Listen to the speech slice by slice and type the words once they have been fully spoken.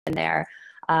there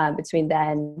between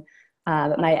then.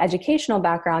 My educational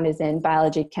background is in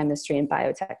biology, chemistry, and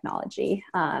biotechnology.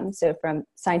 So from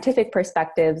scientific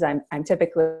perspectives, I'm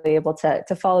typically able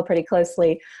to follow pretty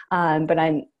closely, but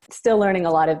I'm still learning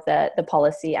a lot of the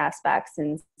policy aspects.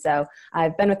 And so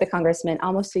I've been with the congressman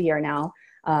almost a year now,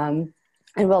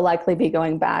 and will likely be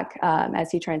going back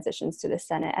as he transitions to the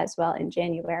Senate as well in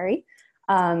January.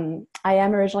 I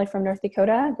am originally from North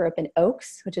Dakota. I grew up in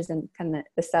Oaks, which is in kind of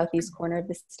the southeast corner of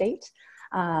the state.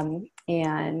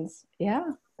 And yeah,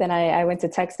 then I went to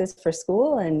Texas for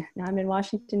school, and now I'm in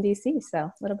Washington, D.C. So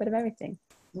a little bit of everything.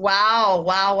 Wow.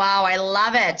 Wow. Wow. I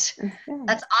love it. Yeah.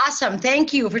 That's awesome.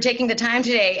 Thank you for taking the time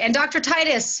today. And Dr.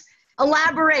 Titus,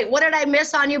 elaborate. What did I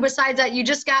miss on you besides that you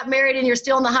just got married and you're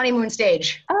still in the honeymoon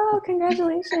stage? Oh,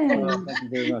 congratulations. Thank you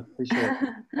very much. Appreciate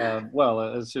it.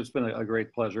 Well, it's just been a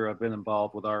great pleasure. I've been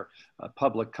involved with our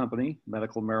public company,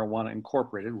 Medical Marijuana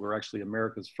Incorporated. We're actually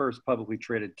America's first publicly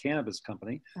traded cannabis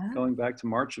company, going back to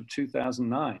March of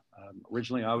 2009.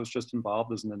 Originally, I was just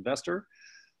involved as an investor.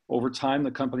 Over time,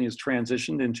 the company has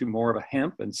transitioned into more of a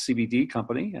hemp and CBD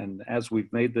company. And as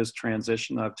we've made this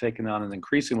transition, I've taken on an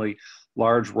increasingly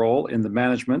large role in the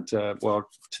management. Well,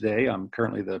 today I'm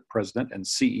currently the president and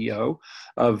CEO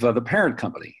of the parent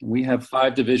company. We have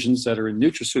 5 divisions that are in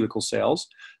nutraceutical sales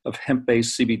of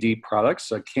hemp-based CBD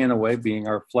products, Kannaway being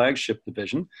our flagship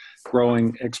division,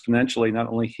 growing exponentially not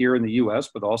only here in the US,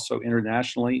 but also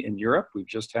internationally in Europe. We've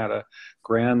just had a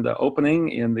grand opening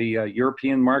in the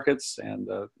European markets, and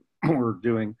we're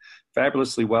doing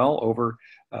fabulously well over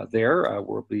there.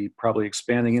 We'll be probably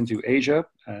expanding into Asia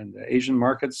and Asian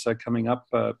markets coming up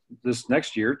this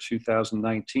next year,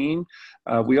 2019.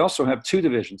 We also have 2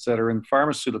 divisions that are in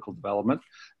pharmaceutical development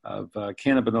of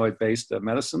cannabinoid-based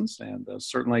medicines. And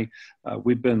certainly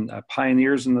we've been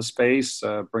pioneers in the space,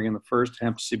 bringing the first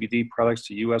hemp CBD products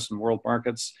to US and world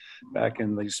markets back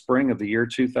in the spring of the year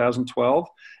 2012.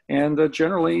 And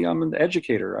generally, I'm an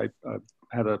educator. I've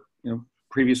had a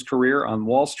previous career on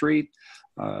Wall Street.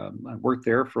 I worked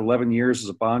there for 11 years as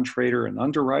a bond trader and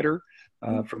underwriter.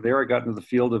 From there, I got into the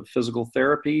field of physical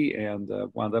therapy and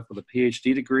wound up with a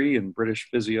PhD degree in British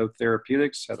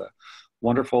physiotherapeutics. Had a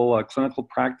wonderful clinical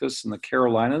practice in the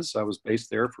Carolinas. I was based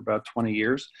there for about 20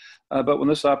 years. But when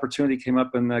this opportunity came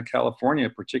up in California,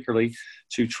 particularly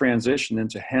to transition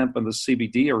into hemp and the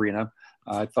CBD arena,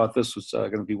 I thought this was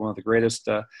going to be one of the greatest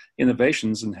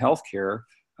innovations in healthcare.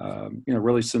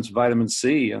 Really since vitamin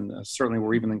C, and certainly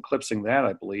we're even eclipsing that,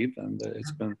 I believe. And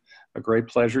it's been a great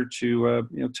pleasure to,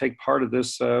 take part of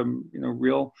this,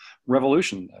 real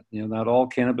revolution. Not all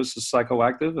cannabis is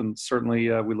psychoactive, and certainly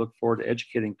we look forward to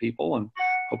educating people. And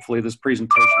hopefully this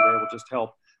presentation today will just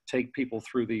help take people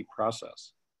through the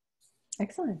process.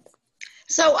 Excellent.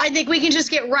 So I think we can just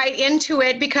get right into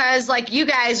it, because like you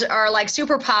guys are like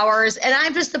superpowers, and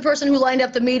I'm just the person who lined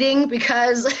up the meeting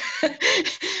because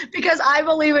because I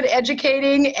believe in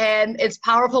educating, and it's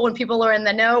powerful when people are in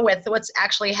the know with what's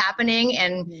actually happening.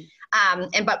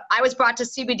 But I was brought to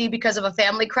CBD because of a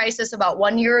family crisis about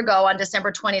 1 year ago. On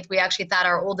December 20th, we actually thought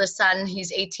our oldest son,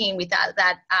 he's 18, we thought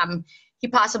that he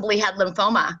possibly had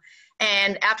lymphoma.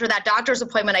 And after that doctor's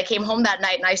appointment, I came home that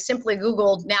night and I simply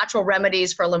Googled natural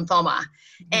remedies for lymphoma.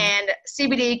 And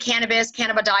CBD, cannabis,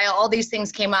 cannabidiol, all these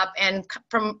things came up. And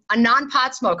from a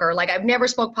non-pot smoker, like I've never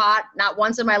smoked pot, not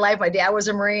once in my life. My dad was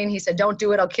a Marine. He said, "Don't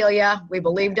do it, I'll kill you." We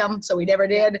believed him, so we never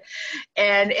did.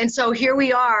 And so here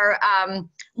we are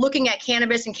looking at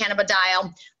cannabis and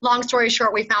cannabidiol. Long story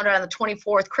short, we found out on the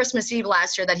 24th, Christmas Eve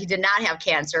last year, that he did not have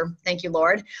cancer. Thank you,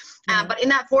 Lord. But in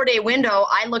that 4-day window,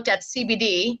 I looked at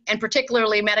CBD, and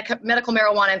particularly Medical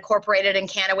Marijuana Incorporated and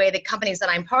Kannaway, the companies that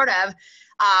I'm part of,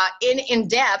 in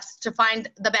depth to find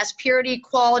the best purity,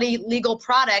 quality, legal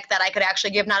product that I could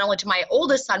actually give not only to my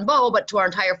oldest son, Bo, but to our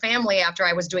entire family. After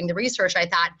I was doing the research, I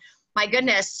thought, my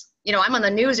goodness, I'm on the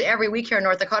news every week here in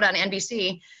North Dakota on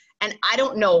NBC, and I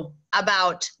don't know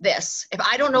about this. If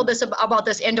I don't know this about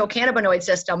this endocannabinoid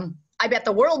system, I bet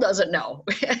the world doesn't know.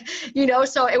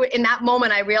 So in that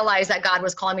moment, I realized that God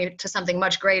was calling me to something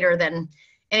much greater than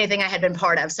anything I had been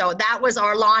part of. So that was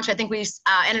our launch. I think we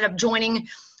ended up joining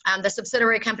the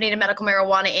subsidiary company to Medical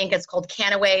Marijuana Inc. It's called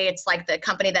Kannaway. It's like the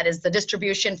company that is the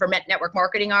distribution for network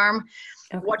marketing arm.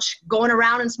 Okay. Which going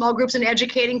around in small groups and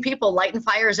educating people, lighting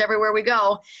fires everywhere we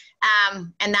go.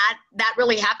 And that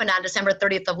really happened on December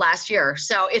 30th of last year.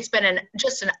 So it's been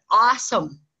just an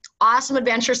awesome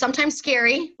adventure, sometimes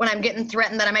scary when I'm getting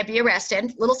threatened that I might be arrested,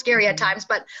 a little scary at times,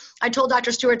 but I told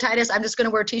Dr. Stuart Titus, I'm just going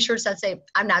to wear t-shirts that say,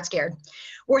 "I'm not scared."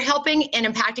 We're helping and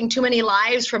impacting too many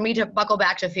lives for me to buckle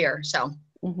back to fear. So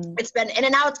it's been,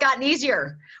 and now it's gotten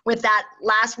easier with that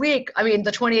last week. I mean,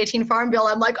 the 2018 Farm Bill,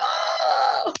 I'm like,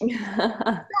 oh,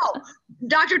 So,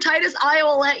 Dr. Titus, I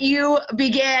will let you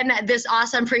begin this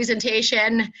awesome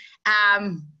presentation.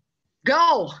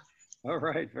 Go. All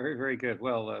right, very, very good.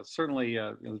 Well, certainly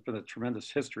there's been a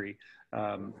tremendous history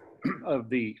of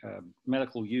the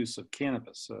medical use of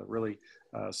cannabis. Really,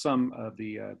 some of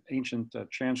the ancient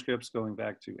transcripts going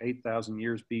back to 8,000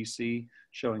 years BC,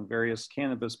 showing various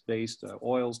cannabis-based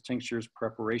oils, tinctures,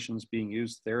 preparations being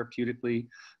used therapeutically.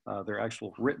 There are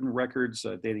actual written records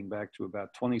dating back to about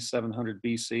 2700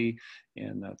 BC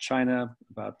in China,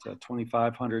 about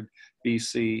 2500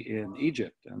 BC in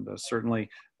Egypt. And certainly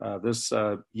this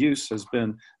use has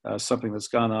been something that's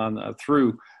gone on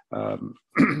through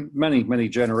many, many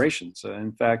generations.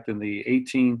 In fact, in the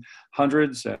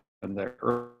 1800s and the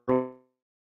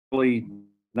early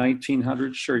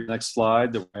 1900s, sure, next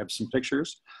slide, I have some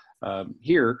pictures.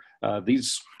 Here,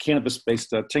 these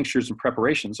cannabis-based tinctures and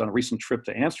preparations. On a recent trip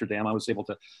to Amsterdam, I was able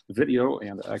to video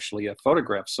and actually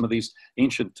photograph some of these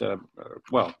ancient,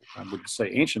 well, I wouldn't say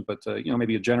ancient, but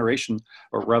maybe a generation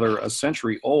or rather a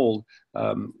century old.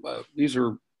 These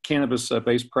are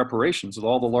cannabis-based preparations of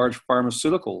all the large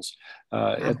pharmaceuticals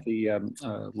at the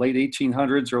late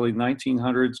 1800s, early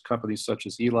 1900s. Companies such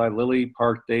as Eli Lilly,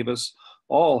 Park Davis,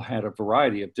 all had a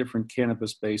variety of different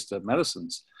cannabis-based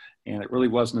medicines. And it really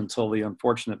wasn't until the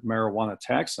unfortunate Marijuana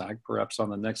Tax Act, perhaps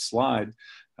on the next slide,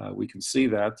 we can see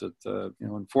that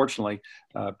unfortunately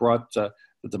brought the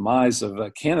demise of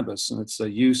cannabis and its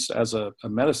use as a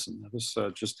medicine. This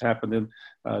just happened in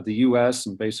the US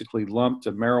and basically lumped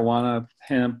marijuana,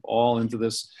 hemp, all into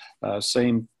this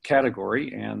same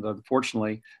category, and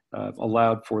unfortunately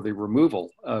allowed for the removal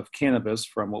of cannabis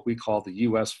from what we call the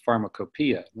US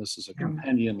Pharmacopoeia. This is a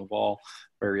compendium of all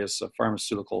various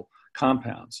pharmaceutical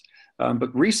compounds.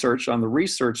 But research on the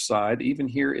research side, even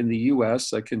here in the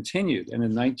US, continued. And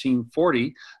in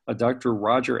 1940, Dr.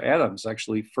 Roger Adams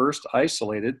actually first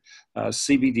isolated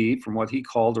CBD from what he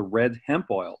called a red hemp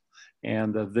oil.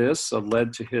 And this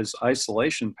led to his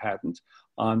isolation patent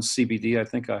on CBD. I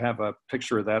think I have a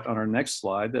picture of that on our next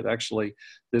slide, that actually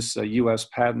this US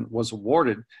patent was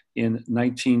awarded in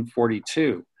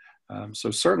 1942.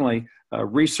 So certainly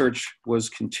research was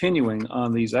continuing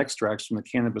on these extracts from the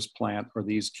cannabis plant, or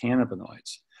these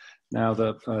cannabinoids. Now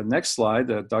the next slide,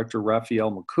 Dr.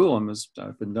 Raphael McCoolum has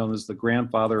been known as the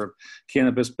grandfather of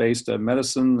cannabis-based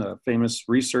medicine, a famous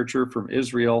researcher from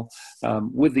Israel.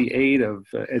 With the aid of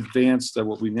advanced,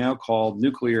 what we now call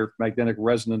nuclear magnetic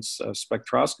resonance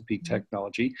spectroscopy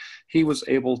technology, he was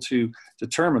able to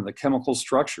determine the chemical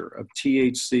structure of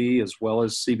THC as well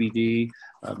as CBD.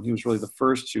 He was really the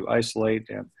first to isolate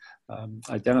and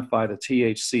identify the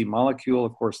THC molecule.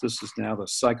 Of course, this is now the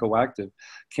psychoactive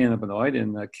cannabinoid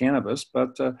in cannabis, but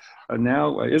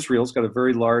now Israel's got a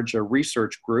very large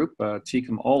research group,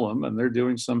 Tikkun Olam, and they're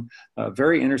doing some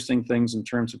very interesting things in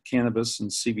terms of cannabis and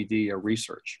CBD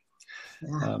research.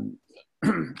 Yeah.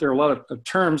 There are a lot of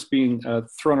terms being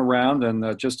thrown around,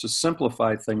 and just to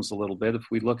simplify things a little bit, if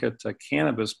we look at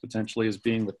cannabis potentially as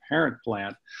being the parent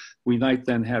plant, we might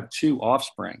then have two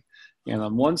offspring. And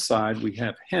on one side, we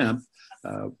have hemp,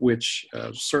 which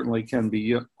certainly can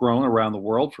be grown around the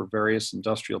world for various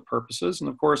industrial purposes, and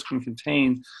of course can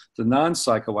contain the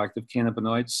non-psychoactive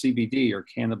cannabinoid CBD, or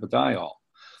cannabidiol.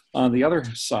 On the other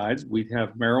side, we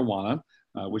have marijuana,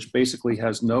 which basically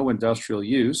has no industrial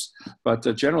use, but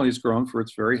generally is grown for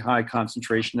its very high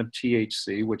concentration of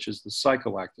THC, which is the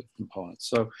psychoactive component.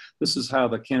 So this is how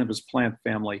the cannabis plant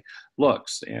family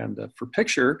looks. And for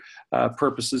picture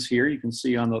purposes here, you can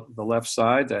see on the left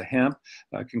side, hemp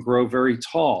can grow very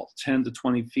tall, 10 to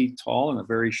 20 feet tall in a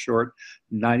very short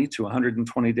 90 to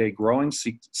 120 day growing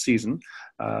season.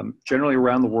 Generally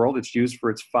around the world, it's used for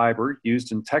its fiber,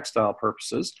 used in textile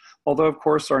purposes. Although, of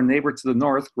course, our neighbor to the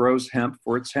north grows hemp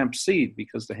for its hemp seed,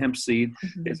 because the hemp seed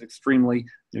is extremely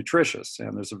nutritious.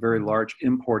 And there's a very large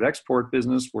import-export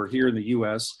business where here in the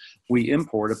US, we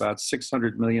import about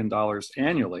 $600 million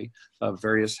annually of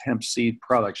various hemp seed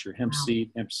products, your hemp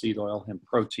seed oil, hemp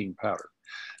protein powder.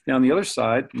 Now, on the other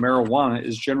side, marijuana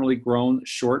is generally grown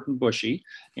short and bushy,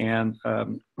 and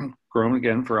grown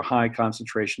again for a high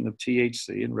concentration of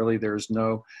THC, and really there's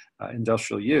no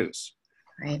industrial use.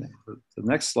 Right. The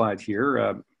next slide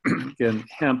here, again,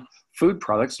 hemp food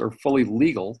products are fully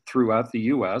legal throughout the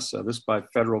U.S. This by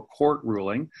federal court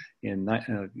ruling in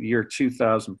the year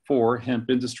 2004. Hemp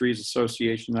Industries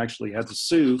Association actually had to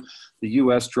sue the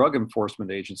U.S. Drug Enforcement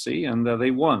Agency, and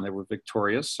they won. They were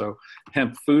victorious. So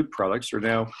hemp food products are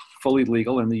now fully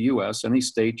legal in the U.S. Any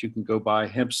state you can go buy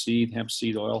hemp seed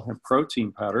oil, hemp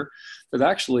protein powder that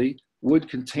actually would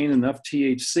contain enough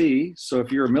THC. So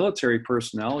if you're a military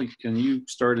personnel and you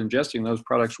start ingesting those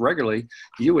products regularly,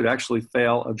 you would actually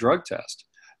fail a drug test.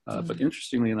 But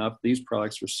interestingly enough, these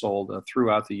products are sold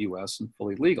throughout the US and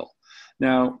fully legal.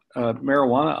 Now,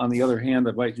 marijuana, on the other hand,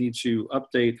 I might need to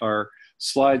update our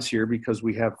slides here because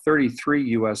we have 33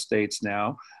 US states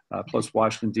now, plus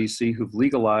Washington, D.C., who've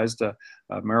legalized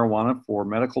marijuana for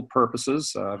medical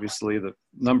purposes. Obviously, the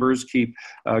numbers keep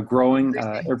growing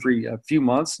every few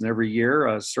months and every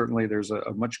year. Certainly, there's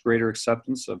a much greater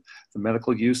acceptance of the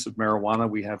medical use of marijuana.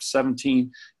 We have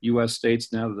 17 U.S.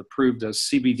 states now that approved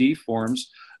CBD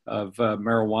forms of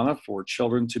marijuana for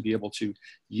children to be able to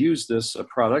use this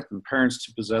product and parents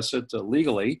to possess it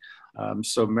legally.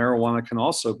 So marijuana can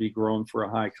also be grown for a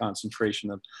high concentration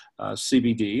of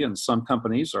CBD, and some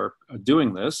companies are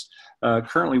doing this.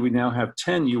 Currently, we now have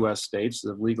 10 US states that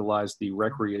have legalized the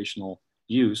recreational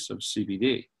use of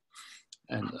CBD,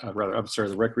 and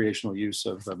the recreational use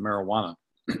of marijuana.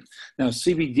 Now,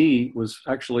 CBD was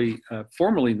actually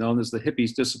formerly known as the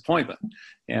hippies' disappointment.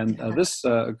 And this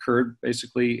occurred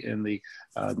basically in the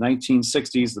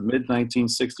 1960s, the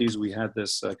mid-1960s. We had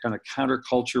this kind of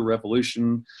counterculture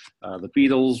revolution, the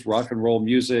Beatles, rock and roll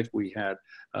music. We had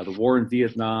the war in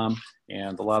Vietnam,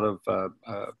 and a lot of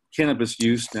cannabis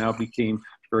use now became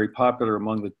very popular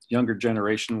among the younger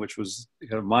generation, which was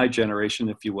kind of my generation,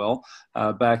 if you will,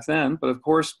 back then. But of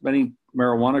course, many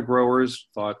marijuana growers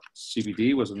thought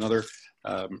CBD was another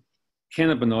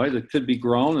cannabinoid that could be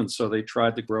grown, and so they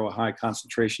tried to grow a high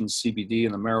concentration CBD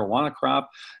in the marijuana crop.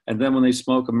 And then when they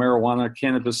smoke a marijuana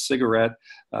cannabis cigarette,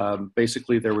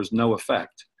 basically there was no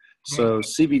effect. So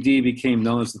CBD became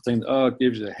known as the thing, oh, it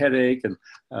gives you a headache, and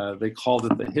they called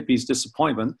it the hippies'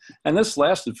 disappointment. And this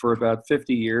lasted for about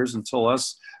 50 years until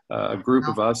us, a group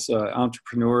of us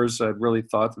entrepreneurs really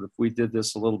thought that if we did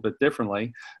this a little bit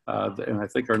differently, and I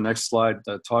think our next slide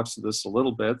talks to this a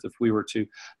little bit, if we were to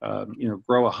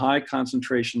grow a high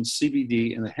concentration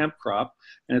CBD in a hemp crop,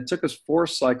 and it took us 4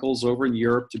 cycles over in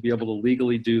Europe to be able to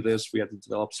legally do this. We had to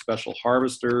develop special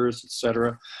harvesters, et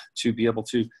cetera, to be able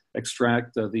to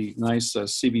extract the nice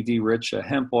CBD-rich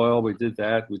hemp oil. We did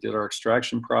that. We did our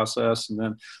extraction process, and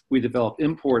then we developed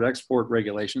import-export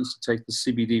regulations to take the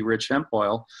CBD-rich hemp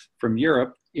oil from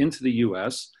Europe into the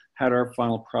U.S., had our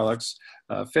final products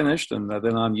finished, and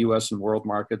then on U.S. and world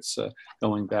markets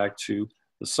going back to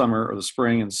the summer or the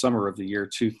spring and summer of the year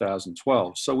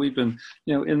 2012. So we've been,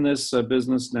 in this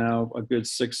business now a good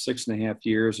 6.5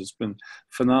 years. It's been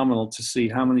phenomenal to see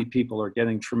how many people are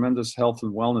getting tremendous health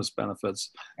and wellness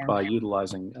benefits by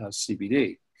utilizing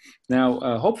CBD. Now,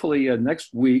 hopefully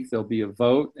next week there'll be a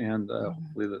vote, and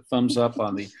hopefully the thumbs up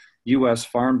on the U.S.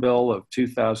 Farm Bill of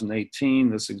 2018.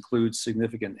 This includes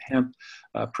significant hemp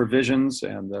provisions,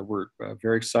 and we're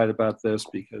very excited about this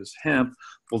because hemp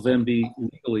will then be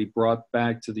legally brought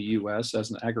back to the U.S.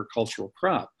 as an agricultural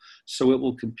crop. So it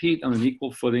will compete on an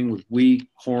equal footing with wheat,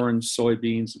 corn,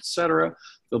 soybeans, etc.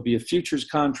 There'll be a futures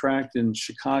contract in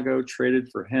Chicago traded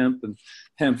for hemp, and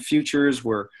hemp futures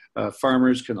where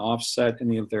farmers can offset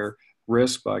any of their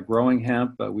risk by growing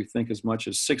hemp. We think as much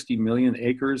as 60 million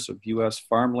acres of U.S.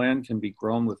 farmland can be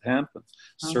grown with hemp.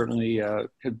 Certainly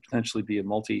could potentially be a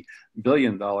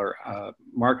multi-billion-dollar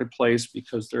marketplace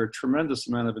because there are a tremendous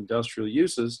amount of industrial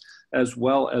uses, as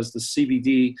well as the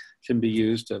CBD can be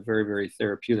used very, very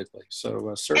therapeutically.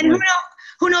 So certainly. And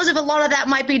who knows if a lot of that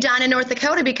might be done in North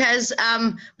Dakota, because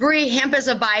Bree, hemp is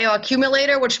a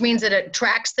bioaccumulator, which means that it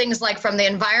tracks things like from the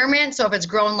environment. So if it's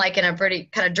grown like in a pretty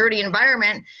kind of dirty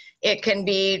environment, it can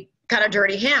be kind of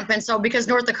dirty hemp. And so because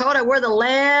North Dakota, we're the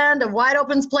land of wide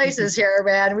open places here,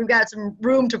 man. We've got some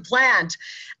room to plant.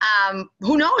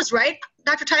 Who knows, right?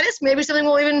 Dr. Titus, maybe something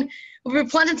we'll be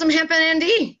planting some hemp in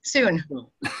ND soon.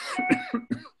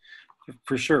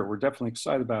 For sure. We're definitely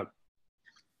excited about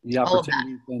the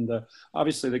opportunities. And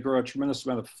obviously they grow a tremendous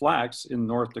amount of flax in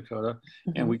North Dakota.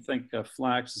 And we think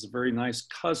flax is a very nice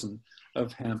cousin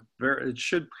of hemp. It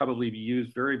should probably be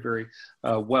used very, very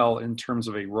well in terms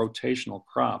of a rotational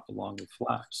crop along with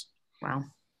flax. Wow.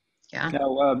 Yeah.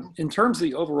 Now, in terms of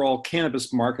the overall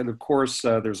cannabis market, of course,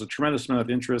 there's a tremendous amount of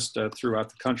interest throughout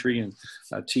the country in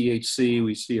THC.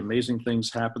 We see amazing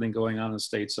things happening going on in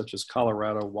states such as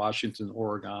Colorado, Washington,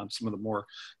 Oregon, some of the more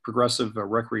progressive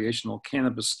recreational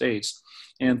cannabis states.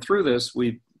 And through this,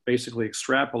 we basically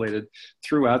extrapolated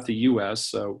throughout the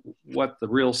U.S. What the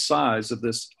real size of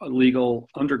this legal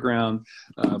underground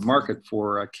market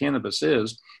for cannabis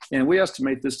is. And we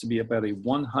estimate this to be about a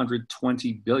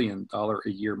 $120 billion a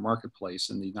year marketplace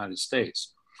in the United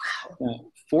States.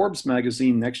 Forbes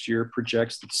magazine next year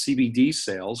projects that CBD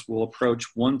sales will approach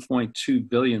 $1.2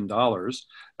 billion.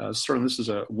 Certainly this is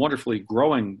a wonderfully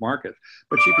growing market,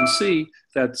 but you can see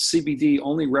that CBD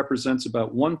only represents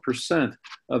about 1%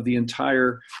 of the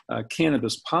entire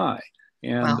cannabis pie.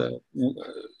 And Wow.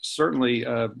 certainly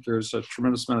there's a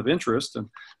tremendous amount of interest.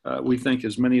 And we think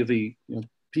as many of the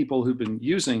people who've been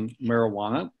using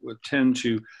marijuana would tend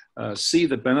to see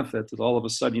the benefit that all of a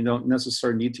sudden you don't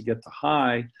necessarily need to get the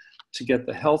high to get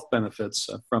the health benefits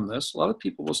from this. A lot of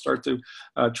people will start to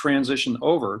transition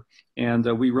over. And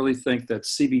we really think that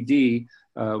CBD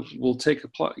will take,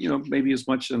 maybe as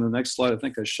much in the next slide, I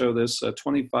think I show this,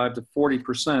 25 to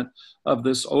 40% of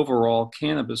this overall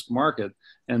cannabis market.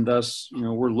 And thus,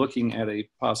 we're looking at a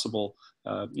possible,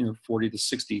 40 to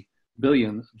 60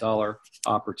 billion dollar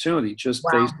opportunity just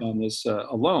based on this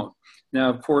alone. Now,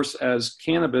 of course, as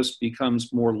cannabis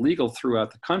becomes more legal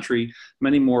throughout the country,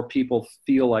 many more people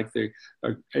feel like they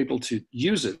are able to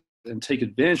use it and take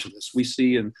advantage of this. We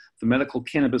see in the medical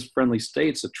cannabis friendly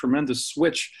states a tremendous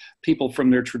switch, people from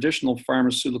their traditional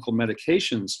pharmaceutical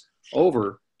medications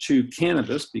over to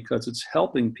cannabis because it's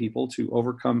helping people to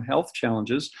overcome health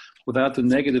challenges without the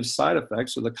negative side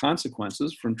effects or the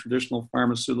consequences from traditional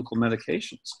pharmaceutical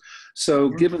medications. So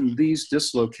given these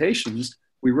dislocations,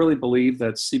 we really believe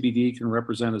that CBD can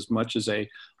represent as much as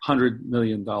 $100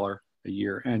 million a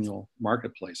year annual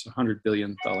marketplace, $100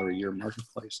 billion a year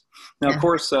marketplace. Now, of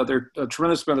course, there are a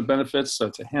tremendous amount of benefits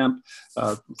to hemp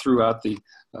throughout the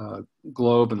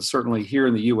globe, and certainly here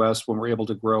in the US, when we're able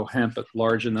to grow hemp at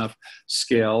large enough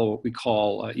scale, what we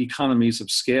call economies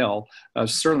of scale,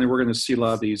 certainly we're going to see a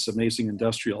lot of these amazing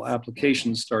industrial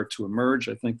applications start to emerge.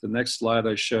 I think the next slide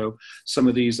I show some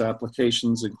of these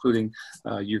applications, including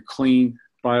your clean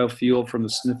biofuel from the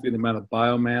significant amount of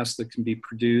biomass that can be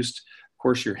produced. Of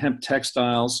course, your hemp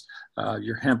textiles,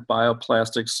 your hemp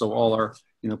bioplastics, so all our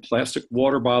plastic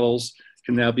water bottles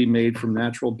can now be made from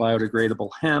natural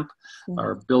biodegradable hemp.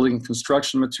 Our building and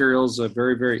construction materials are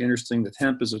very, very interesting that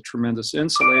hemp is a tremendous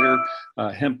insulator.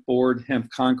 Hemp board, hemp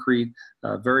concrete,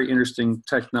 very interesting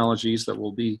technologies that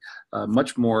will be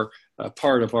much more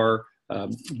part of our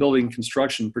building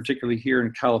construction, particularly here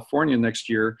in California next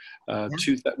year,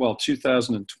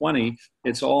 2020,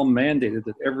 it's all mandated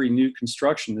that every new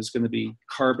construction is going to be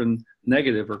carbon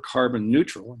negative or carbon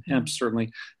neutral. And hemp certainly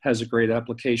has a great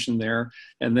application there.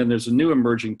 And then there's a new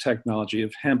emerging technology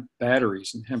of hemp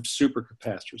batteries and hemp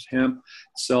supercapacitors. Hemp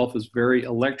itself is very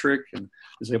electric and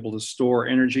is able to store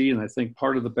energy. And I think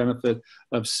part of the benefit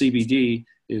of CBD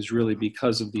is really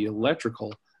because of the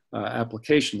electrical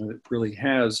application that it really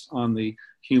has on the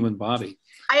human body.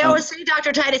 I always say,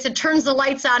 Dr. Titus, it turns the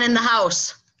lights on in the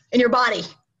house, in your body.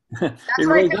 That's what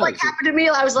really I feel like happened to me.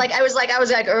 I was like,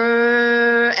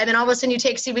 and then all of a sudden you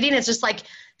take CBD and it's just like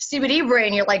CBD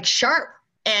brain. You're like sharp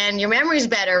and your memory's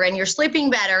better and you're sleeping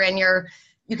better and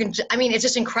it's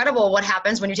just incredible what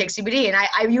happens when you take CBD. And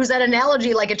I use that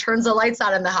analogy like it turns the lights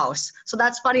on in the house. So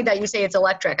that's funny that you say it's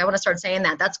electric. I want to start saying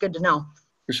that. That's good to know.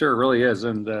 For sure, it really is.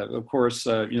 And of course,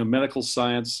 medical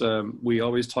science, we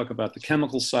always talk about the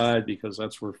chemical side because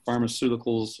that's where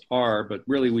pharmaceuticals are, but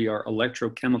really we are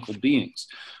electrochemical beings.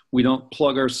 We don't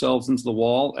plug ourselves into the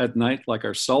wall at night like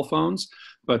our cell phones,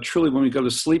 but truly when we go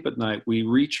to sleep at night, we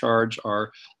recharge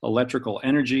our electrical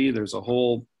energy. There's a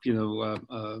whole,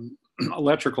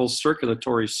 electrical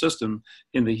circulatory system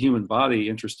in the human body,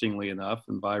 interestingly enough,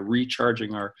 and by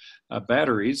recharging our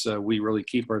batteries, we really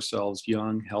keep ourselves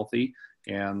young, healthy,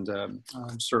 and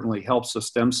certainly helps the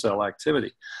stem cell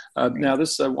activity. Now,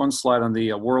 this one slide on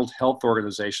the World Health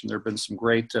Organization. There have been some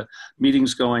great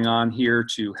meetings going on here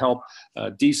to help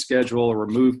deschedule or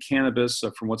remove cannabis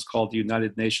from what's called the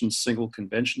United Nations Single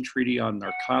Convention Treaty on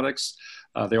Narcotics.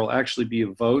 There will actually be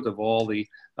a vote of all the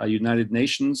United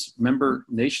Nations member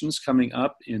nations coming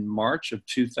up in March of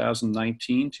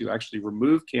 2019 to actually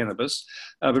remove cannabis.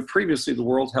 But previously, the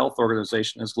World Health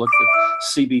Organization has looked at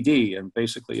CBD and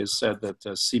basically has said that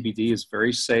CBD is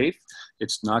very safe.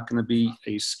 It's not going to be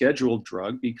a scheduled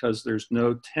drug because there's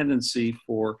no tendency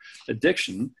for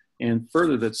addiction. And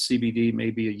further, that CBD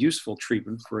may be a useful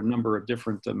treatment for a number of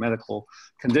different medical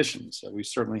conditions. We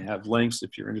certainly have links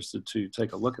if you're interested to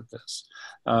take a look at this.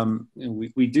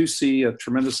 We do see a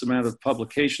tremendous amount of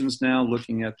publications now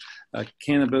looking at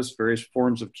cannabis, various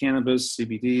forms of cannabis,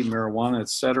 CBD, marijuana, et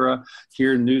cetera.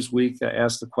 Here in Newsweek, I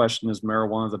asked the question, is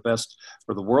marijuana the best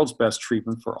or the world's best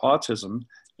treatment for autism?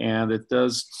 And it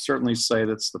does certainly say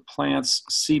that's the plant's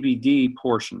CBD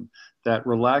portion that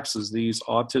relaxes these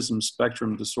autism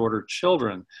spectrum disorder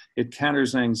children. It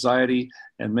counters anxiety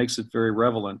and makes it very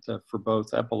relevant for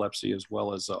both epilepsy as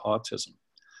well as autism.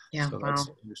 Yeah, So wow. that's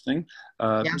interesting.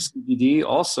 Yeah. CBD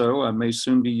also may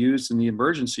soon be used in the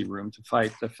emergency room to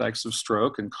fight the effects of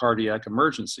stroke and cardiac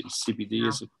emergencies. CBD Wow.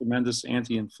 is a tremendous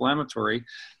anti-inflammatory.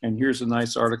 And here's a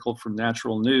nice article from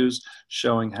Natural News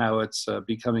showing how it's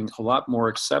becoming a lot more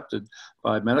accepted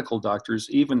by medical doctors,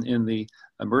 even in the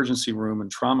emergency room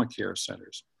and trauma care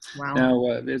centers. Wow. Now,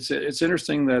 it's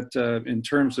interesting that in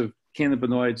terms of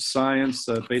cannabinoid science,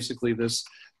 basically this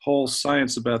whole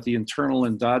science about the internal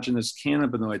endogenous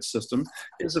cannabinoid system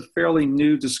is a fairly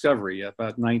new discovery.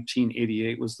 About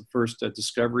 1988 was the first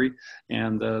discovery,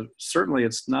 and certainly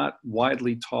it's not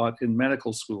widely taught in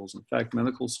medical schools. In fact,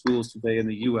 medical schools today in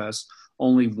the US,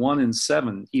 only 1 in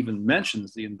 7 even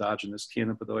mentions the endogenous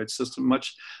cannabinoid system,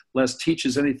 much less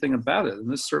teaches anything about it.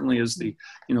 And this certainly is the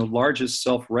largest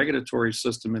self-regulatory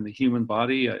system in the human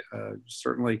body.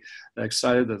 Certainly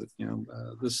excited that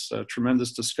this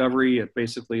tremendous discovery, it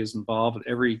basically is involved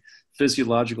in every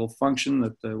physiological function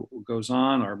that goes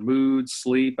on: our mood,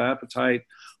 sleep, appetite,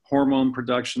 hormone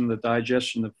production, the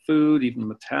digestion of food, even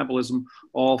metabolism,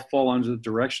 all fall under the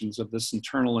directions of this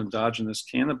internal endogenous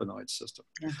cannabinoid system.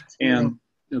 Yeah, and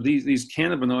these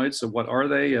cannabinoids, so what are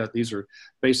they? These are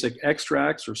basic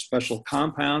extracts or special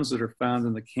compounds that are found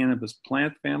in the cannabis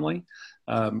plant family.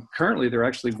 Currently, there are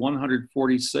actually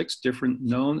 146 different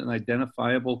known and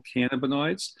identifiable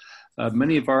cannabinoids.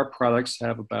 Many of our products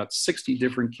have about 60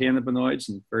 different cannabinoids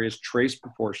in various trace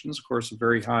proportions, of course, a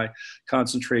very high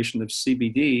concentration of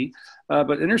CBD.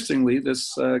 But interestingly,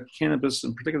 this cannabis,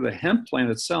 in particular the hemp plant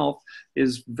itself,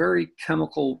 is very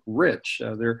chemical rich.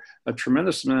 There are a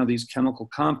tremendous amount of these chemical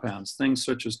compounds, things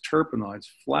such as terpenoids,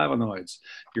 flavonoids,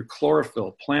 your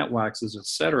chlorophyll, plant waxes,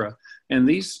 etc. And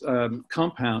these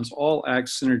compounds all act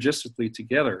synergistically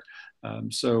together.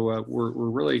 So we're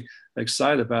really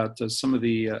excited about some of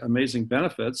the amazing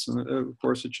benefits. And of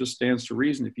course, it just stands to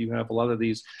reason if you have a lot of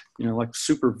these, like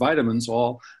super vitamins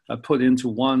all put into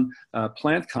one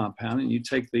plant compound, and you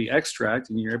take the extract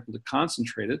and you're able to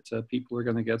concentrate it, people are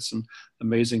going to get some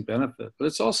amazing benefit. But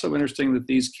it's also interesting that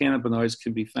these cannabinoids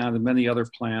can be found in many other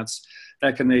plants: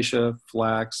 echinacea,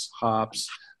 flax, hops,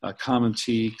 common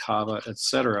tea, kava,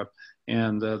 etc.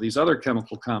 And these other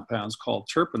chemical compounds called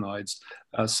terpenoids,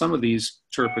 some of these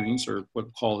terpenes, or what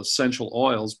we call essential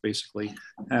oils, basically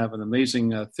have an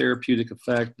amazing therapeutic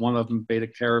effect. One of them,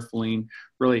 beta-carotene,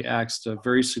 really acts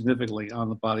very significantly on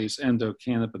the body's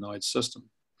endocannabinoid system.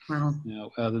 Wow.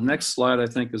 Now, the next slide, I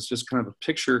think, is just kind of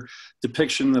a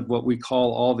depiction of what we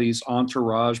call all these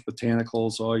entourage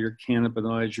botanicals, all your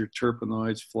cannabinoids, your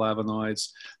terpenoids, flavonoids,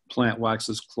 plant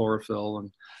waxes, chlorophyll,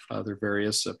 and their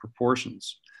various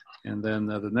proportions. And then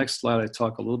the next slide, I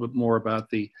talk a little bit more about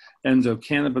the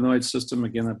endocannabinoid system.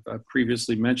 Again, I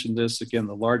previously mentioned this. Again,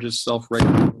 the largest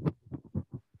self-regulatory,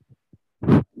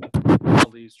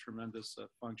 all these tremendous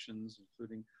functions,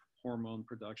 including hormone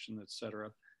production, et cetera.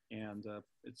 And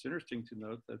it's interesting to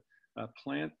note that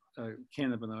plant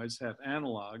cannabinoids have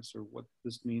analogs, or what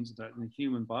this means is that in the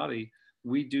human body,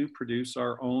 we do produce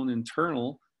our own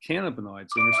internal cannabinoids,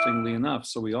 interestingly enough.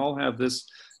 So we all have this,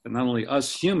 and not only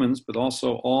us humans, but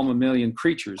also all mammalian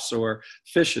creatures. So our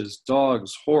fishes,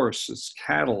 dogs, horses,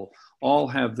 cattle, all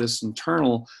have this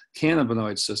internal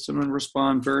cannabinoid system and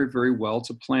respond very, very well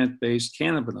to plant-based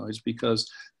cannabinoids, because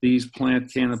these plant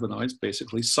cannabinoids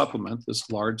basically supplement this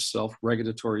large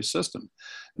self-regulatory system.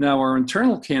 Now, our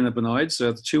internal cannabinoids,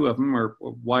 the two of them are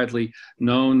widely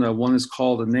known. One is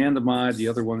called anandamide. The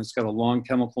other one has got a long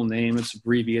chemical name. It's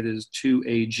abbreviated as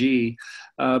 2-AG.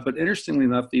 But interestingly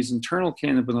enough, these internal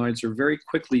cannabinoids are very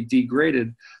quickly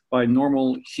degraded by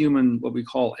normal human, what we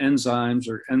call enzymes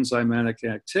or enzymatic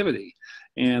activity.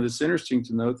 And it's interesting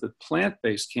to note that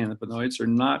plant-based cannabinoids are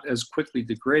not as quickly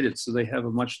degraded, so they have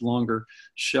a much longer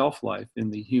shelf life in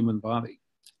the human body.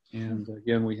 And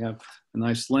again, we have a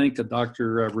nice link. A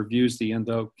doctor reviews the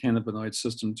endocannabinoid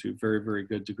system to a very, very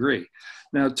good degree.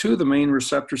 Now, two of the main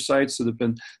receptor sites that have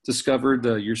been discovered,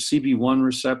 your CB1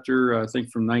 receptor, I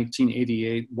think from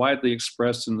 1988, widely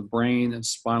expressed in the brain and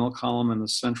spinal column and the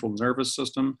central nervous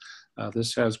system.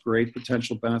 This has great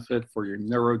potential benefit for your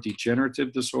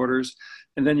neurodegenerative disorders.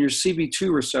 And then your CB2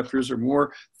 receptors are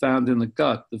more found in the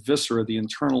gut, the viscera, the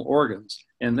internal organs.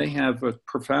 And they have a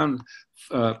profound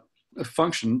a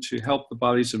function to help the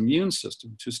body's immune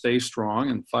system to stay strong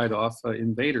and fight off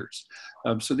invaders.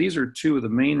 So these are two of the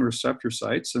main receptor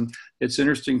sites. And it's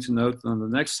interesting to note that on the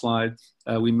next slide,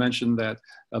 we mentioned that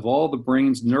of all the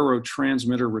brain's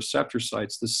neurotransmitter receptor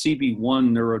sites, the CB1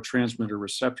 neurotransmitter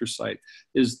receptor site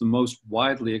is the most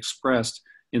widely expressed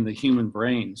in the human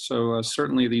brain. So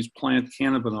certainly these plant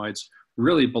cannabinoids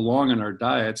really belong in our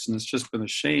diets. And it's just been a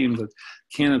shame that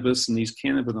cannabis and these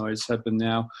cannabinoids have been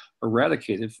now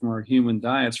eradicated from our human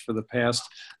diets for the past,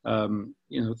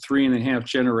 3.5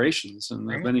 generations. And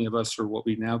many of us are what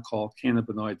we now call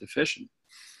cannabinoid deficient.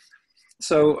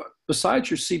 So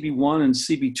besides your CB1 and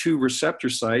CB2 receptor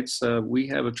sites, we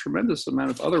have a tremendous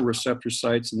amount of other receptor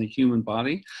sites in the human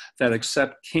body that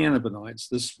accept cannabinoids.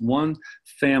 This one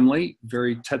family,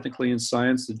 very technically in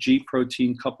science, the G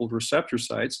protein coupled receptor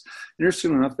sites,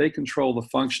 interestingly enough, they control the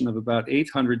function of about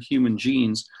 800 human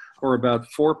genes, or about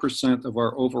 4% of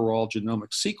our overall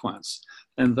genomic sequence.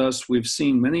 And thus, we've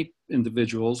seen many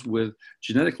individuals with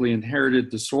genetically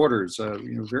inherited disorders,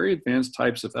 very advanced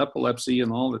types of epilepsy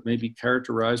and all that may be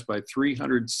characterized by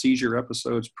 300 seizure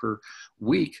episodes per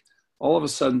week, all of a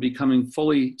sudden becoming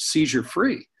fully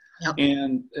seizure-free. Yep.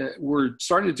 And we're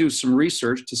starting to do some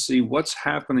research to see what's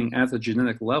happening at the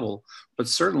genetic level, but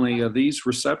certainly these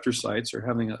receptor sites are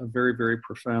having a very, very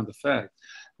profound effect.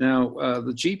 Now,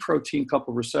 the G protein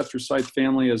coupled receptor site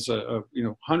family has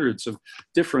hundreds of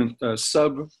different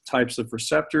subtypes of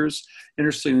receptors.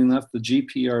 Interestingly enough, the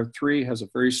GPR3 has a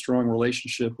very strong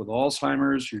relationship with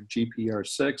Alzheimer's, your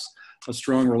GPR6, a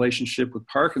strong relationship with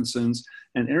Parkinson's,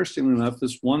 and interestingly enough,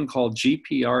 this one called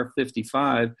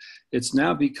GPR55, it's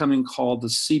now becoming called the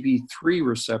CB3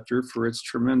 receptor for its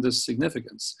tremendous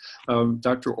significance.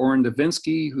 Dr. Orrin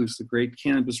Devinsky, who's the great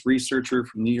cannabis researcher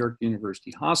from New York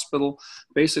University Hospital,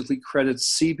 basically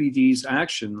credits CBD's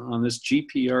action on this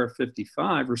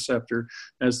GPR55 receptor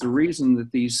as the reason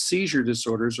that these seizure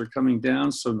disorders are coming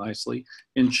down so nicely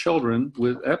in children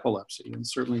with epilepsy, and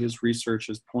certainly his research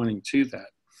is pointing to that.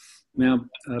 Now,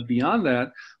 beyond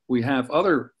that, we have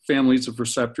other families of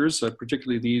receptors,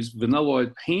 particularly these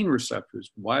vanilloid pain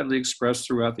receptors, widely expressed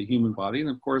throughout the human body. And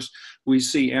of course, we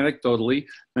see anecdotally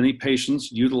many patients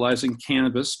utilizing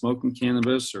cannabis, smoking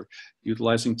cannabis, or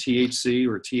utilizing THC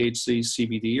or THC,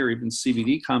 CBD, or even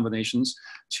CBD combinations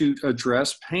to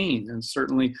address pain. And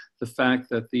certainly the fact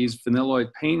that these vanilloid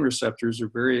pain receptors are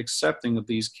very accepting of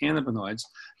these cannabinoids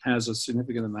has a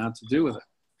significant amount to do with it.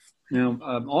 Now,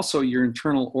 also your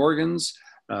internal organs,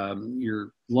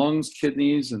 your lungs,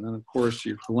 kidneys, and then of course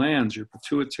your glands, your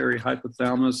pituitary,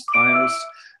 hypothalamus, thymus,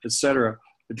 etc.,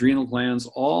 adrenal glands,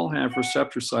 all have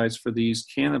receptor sites for these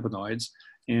cannabinoids.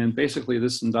 And basically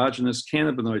this endogenous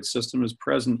cannabinoid system is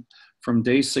present from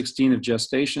day 16 of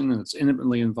gestation, and it's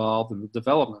intimately involved in the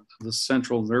development of the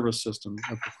central nervous system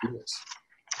of the fetus.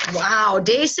 Wow,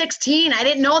 day 16. I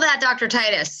didn't know that, Dr.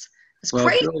 Titus. It's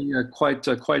great. It's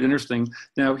really quite interesting.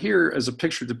 Now here is a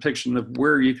picture depiction of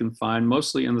where you can find,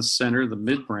 mostly in the center, the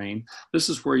midbrain. This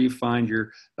is where you find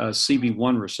your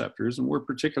CB1 receptors, and we're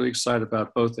particularly excited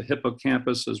about both the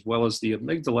hippocampus as well as the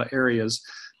amygdala areas,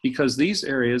 because these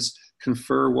areas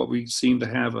confer what we seem to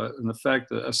have an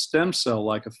effect, a stem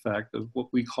cell-like effect of what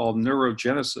we call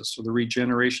neurogenesis, or the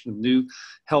regeneration of new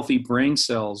healthy brain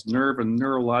cells, nerve and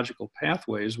neurological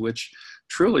pathways, which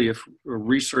truly, if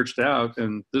researched out,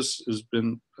 and this has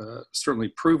been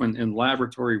certainly proven in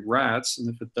laboratory rats, and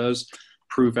if it does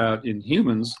prove out in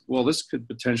humans, well, this could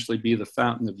potentially be the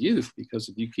fountain of youth, because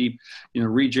if you keep,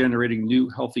 regenerating new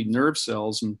healthy nerve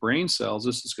cells and brain cells,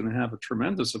 this is going to have a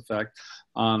tremendous effect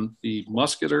on the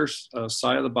muscular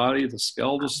side of the body, the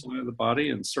skeletal side of the body,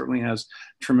 and certainly has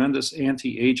tremendous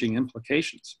anti-aging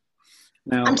implications.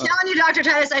 Now, I'm telling you, Dr.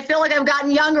 Titus, I feel like I've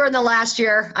gotten younger in the last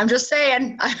year. I'm just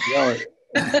saying. Well,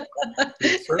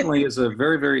 it certainly is a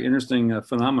very, very interesting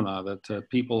phenomena that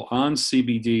people on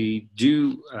CBD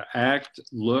do act,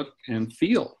 look, and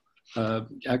feel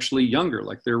actually younger,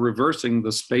 like they're reversing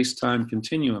the space-time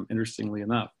continuum, interestingly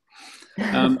enough.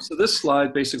 So this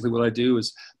slide, basically what I do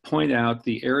is point out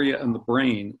the area in the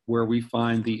brain where we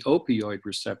find the opioid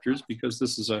receptors, because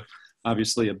this is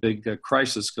obviously a big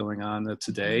crisis going on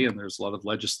today, and there's a lot of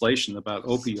legislation about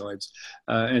opioids.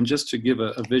 And just to give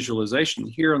a visualization,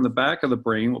 here on the back of the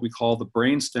brain, what we call the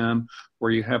brainstem,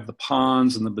 where you have the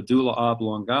pons and the medulla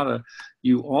oblongata,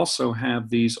 you also have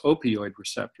these opioid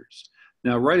receptors.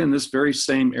 Now, right in this very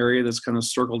same area that's kind of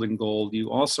circled in gold,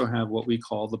 you also have what we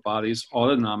call the body's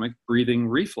autonomic breathing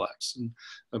reflex. And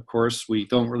of course, we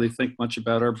don't really think much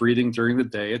about our breathing during the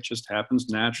day. It just happens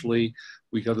naturally.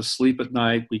 We go to sleep at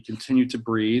night, we continue to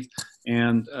breathe.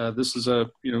 And this is a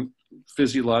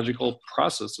physiological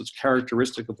process that's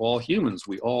characteristic of all humans.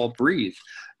 We all breathe,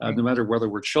 no matter whether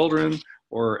we're children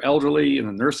or elderly in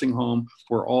a nursing home,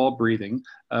 we're all breathing.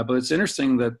 But it's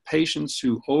interesting that patients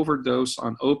who overdose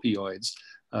on opioids,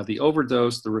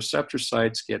 the receptor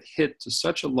sites get hit to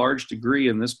such a large degree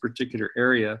in this particular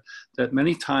area that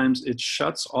many times it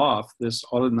shuts off this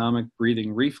autonomic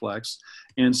breathing reflex.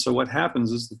 And so what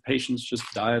happens is the patients just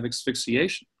die of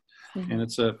asphyxiation. And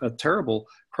it's a terrible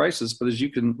crisis. But as you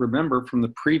can remember from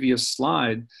the previous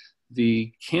slide,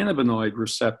 the cannabinoid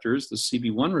receptors, the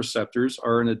CB1 receptors,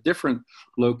 are in a different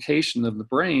location of the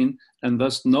brain, and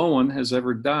thus no one has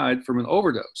ever died from an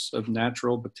overdose of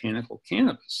natural botanical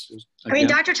cannabis. Again, I mean,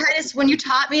 Dr. Titus, when you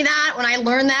taught me that, when I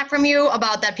learned that from you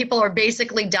about that people are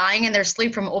basically dying in their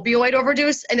sleep from opioid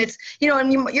overdose, and it's, you know,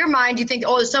 in your mind, you think,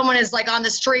 oh, someone is like on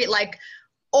the street, like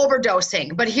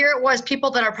overdosing. But here it was people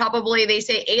that are probably, they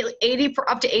say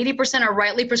up to 80% are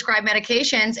rightly prescribed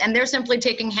medications, and they're simply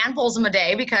taking handfuls of them a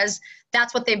day because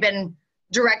that's what they've been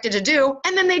directed to do.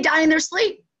 And then they die in their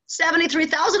sleep.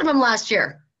 73,000 of them last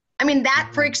year. I mean, that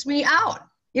freaks me out.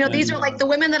 You know, these are like the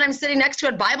women that I'm sitting next to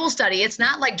at Bible study. It's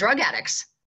not like drug addicts.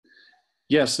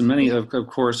 Yes, and many of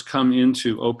course come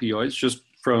into opioids just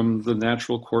from the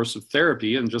natural course of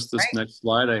therapy. And just this next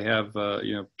slide, I have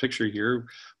picture here.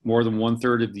 More than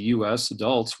 1/3 of the U.S.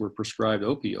 adults were prescribed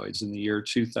opioids in the year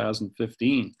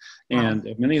 2015,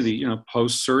 and many of the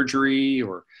post-surgery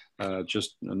or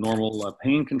just normal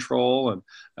pain control,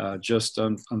 and just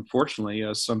unfortunately,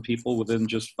 some people within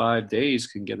just 5 days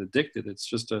can get addicted. It's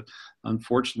just an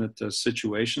unfortunate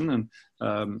situation,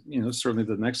 and certainly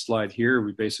the next slide here,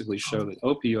 we basically show that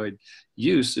opioid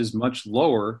use is much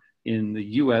lower in the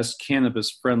U.S.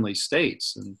 cannabis-friendly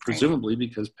states, and presumably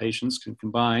because patients can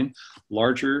combine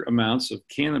larger amounts of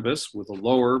cannabis with a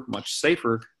lower, much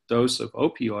safer dose of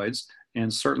opioids.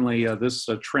 And certainly this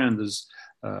trend is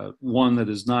one that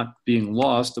is not being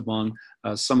lost among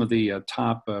some of the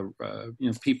top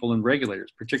people and regulators,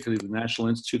 particularly the National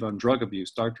Institute on Drug Abuse,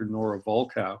 Dr. Nora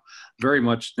Volkow, very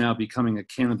much now becoming a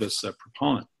cannabis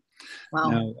proponent. Wow.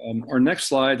 Now, our next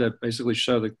slide basically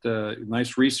show that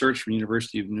nice research from the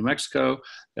University of New Mexico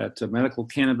that medical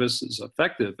cannabis is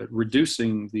effective at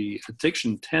reducing the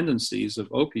addiction tendencies of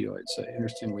opioids,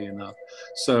 interestingly enough.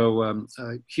 So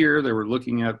here they were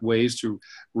looking at ways to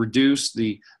reduce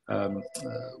the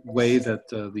way that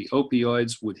the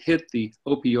opioids would hit the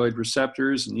opioid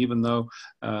receptors. And even though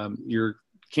your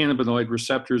cannabinoid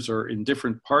receptors are in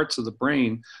different parts of the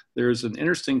brain, there's an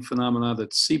interesting phenomena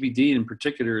that CBD in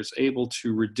particular is able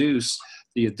to reduce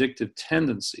the addictive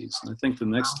tendencies. And I think the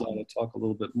next slide will talk a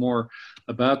little bit more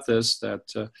about this, that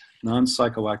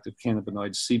non-psychoactive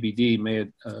cannabinoid CBD may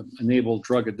enable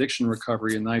drug addiction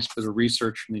recovery. A nice bit of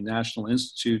research from the National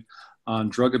Institute on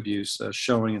Drug Abuse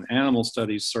showing in animal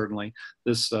studies certainly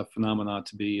this phenomena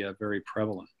to be very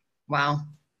prevalent. Wow.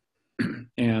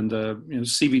 And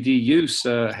CBD use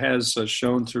has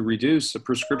shown to reduce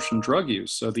prescription drug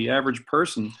use. So the average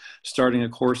person starting a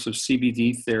course of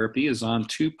CBD therapy is on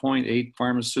 2.8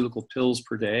 pharmaceutical pills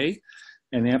per day.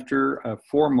 And after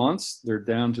 4 months, they're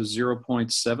down to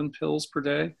 0.7 pills per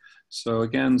day. So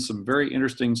again, some very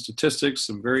interesting statistics,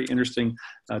 some very interesting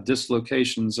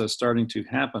dislocations starting to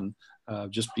happen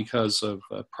just because of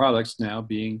products now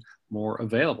being more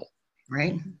available.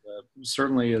 Right.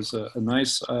 Certainly is a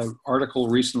nice article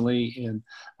recently in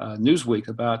Newsweek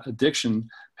about addiction,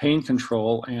 pain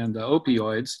control, and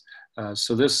opioids.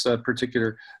 So this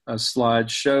particular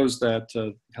slide shows that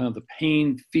kind of the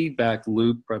pain feedback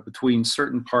loop between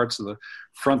certain parts of the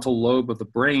frontal lobe of the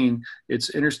brain.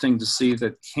 It's interesting to see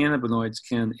that cannabinoids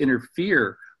can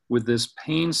interfere with this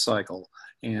pain cycle.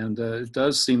 And it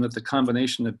does seem that the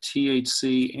combination of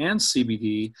THC and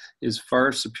CBD is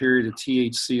far superior to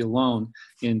THC alone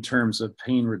in terms of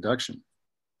pain reduction.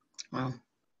 Wow.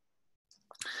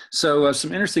 So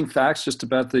some interesting facts just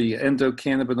about the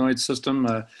endocannabinoid system.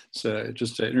 It's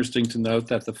just interesting to note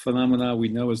that the phenomena we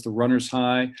know as the runner's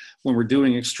high, when we're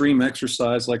doing extreme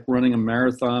exercise like running a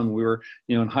marathon, when we were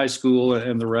in high school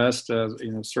and the rest,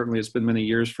 certainly it's been many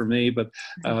years for me, but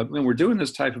when we're doing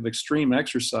this type of extreme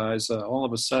exercise, all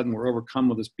of a sudden we're overcome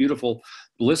with this beautiful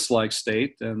bliss-like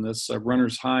state, and this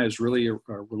runner's high is really a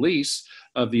release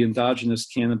of the endogenous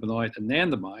cannabinoid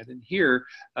anandamide. And here,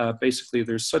 basically,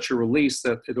 there's such a release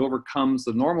that it overcomes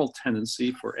the normal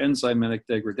tendency for enzymatic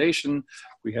degradation.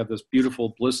 We have this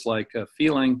beautiful bliss-like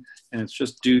feeling, and it's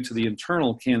just due to the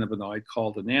internal cannabinoid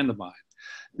called anandamide.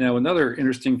 Now, another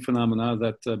interesting phenomena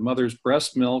that mother's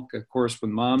breast milk, of course,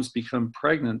 when moms become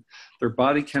pregnant, their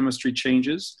body chemistry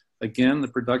changes. Again, the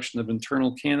production of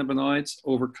internal cannabinoids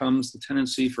overcomes the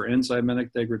tendency for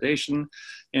enzymatic degradation.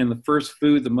 And the first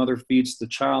food the mother feeds the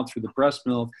child through the breast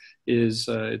milk is,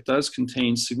 it does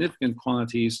contain significant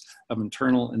quantities of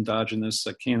internal endogenous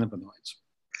cannabinoids.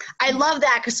 I love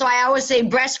that, because so I always say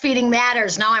breastfeeding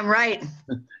matters. Now I'm right.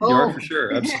 You are for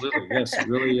sure. Absolutely. Yes.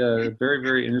 Really very,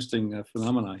 very interesting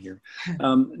phenomena here.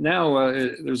 Now,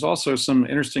 there's also some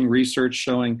interesting research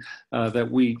showing that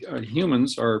we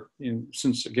humans are,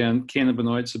 since again,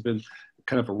 cannabinoids have been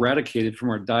kind of eradicated from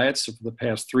our diets for the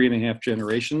past 3.5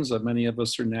 generations. Many of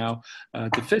us are now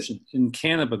deficient in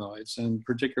cannabinoids, and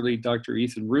particularly Dr.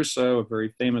 Ethan Russo, a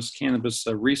very famous cannabis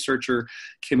researcher,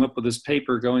 came up with this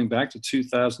paper going back to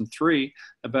 2003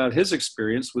 about his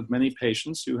experience with many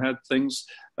patients who had things,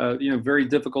 very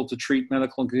difficult to treat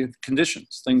medical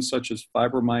conditions, things such as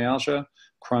fibromyalgia,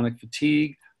 chronic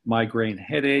fatigue, migraine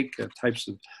headache, types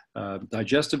of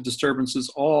digestive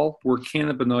disturbances, all were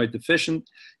cannabinoid deficient.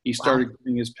 He started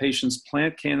giving his patients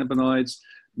plant cannabinoids.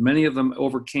 Many of them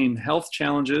overcame health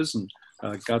challenges and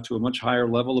got to a much higher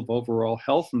level of overall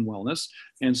health and wellness.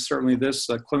 And certainly this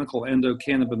clinical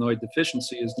endocannabinoid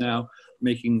deficiency is now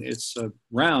making its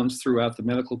rounds throughout the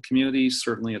medical community.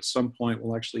 Certainly at some point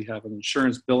we'll actually have an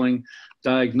insurance billing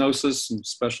diagnosis and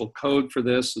special code for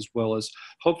this, as well as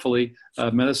hopefully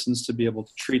medicines to be able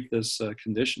to treat this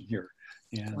condition here.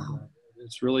 And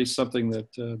it's really something that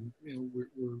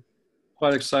we're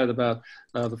quite excited about,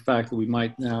 the fact that we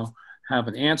might now have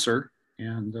an answer.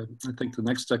 And I think the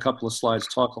next couple of slides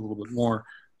talk a little bit more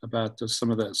about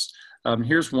some of this.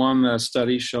 Here's one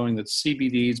study showing that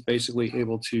CBD is basically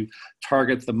able to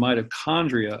target the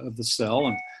mitochondria of the cell,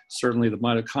 and certainly the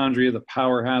mitochondria, the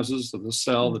powerhouses of the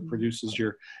cell that produces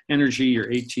your energy, your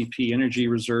ATP energy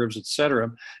reserves,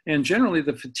 etc. And generally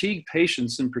the fatigue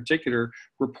patients in particular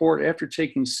report after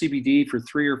taking CBD for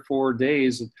 3 or 4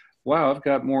 days, wow, I've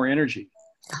got more energy.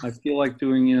 I feel like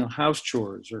doing, house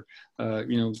chores or,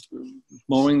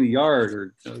 mowing the yard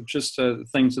or just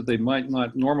things that they might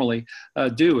not normally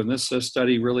do. And this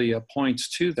study really points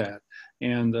to that.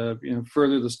 And,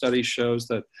 further, the study shows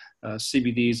that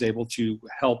CBD is able to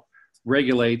help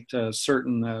regulate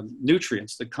certain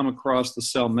nutrients that come across the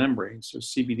cell membrane. So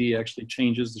CBD actually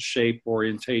changes the shape,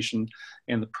 orientation,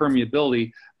 and the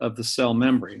permeability of the cell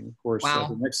membrane. Of course,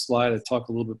 the next slide, I talk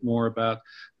a little bit more about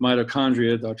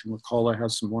mitochondria. Dr. McCullough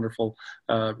has some wonderful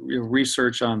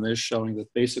research on this, showing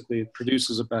that basically it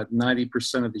produces about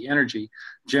 90% of the energy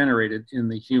generated in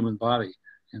the human body.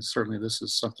 And certainly this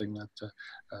is something that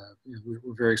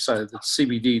we're very excited that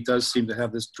CBD does seem to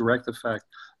have this direct effect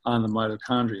on the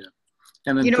mitochondria.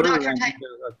 And then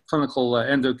clinical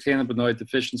endocannabinoid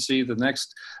deficiency, the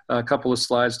next couple of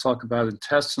slides talk about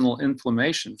intestinal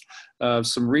inflammation.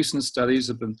 Some recent studies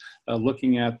have been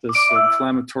looking at this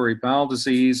inflammatory bowel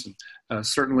disease. And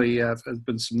certainly has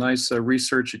been some nice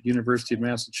research at University of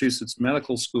Massachusetts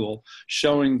Medical School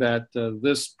showing that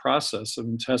this process of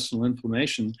intestinal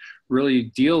inflammation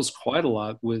really deals quite a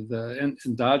lot with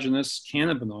endogenous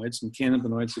cannabinoids and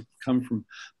cannabinoids that come from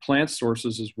plant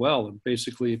sources as well. And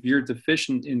basically, if you're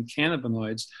deficient in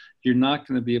cannabinoids, you're not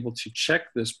going to be able to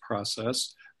check this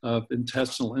process of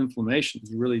intestinal inflammation.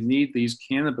 You really need these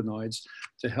cannabinoids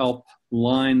to help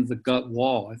line the gut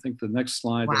wall. I think the next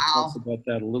slide talks about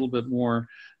that a little bit more,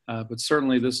 but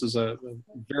certainly this is a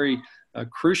very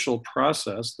crucial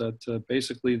process that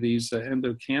basically these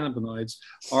endocannabinoids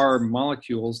are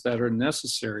molecules that are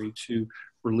necessary to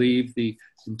relieve the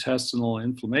intestinal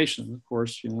inflammation. Of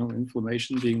course,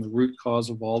 inflammation being the root cause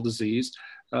of all disease.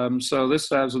 So this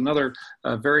has another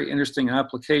very interesting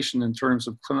application in terms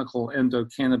of clinical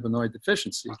endocannabinoid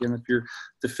deficiency. Again, if you're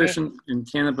deficient in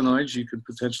cannabinoids, you could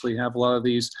potentially have a lot of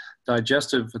these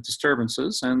digestive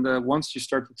disturbances. And once you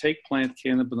start to take plant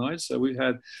cannabinoids, we've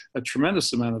had a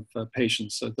tremendous amount of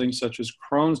patients, things such as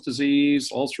Crohn's disease,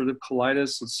 ulcerative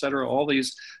colitis, etc. All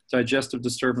these digestive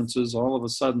disturbances, all of a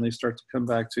sudden they start to come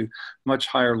back to much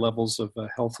higher levels of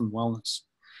health and wellness.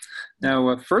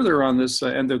 Now, further on this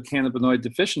endocannabinoid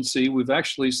deficiency, we've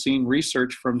actually seen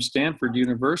research from Stanford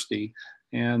University.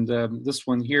 And this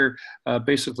one here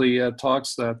basically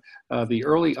talks that the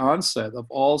early onset of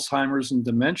Alzheimer's and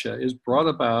dementia is brought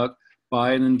about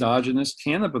by an endogenous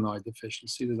cannabinoid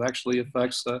deficiency that actually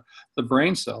affects the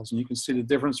brain cells. And you can see the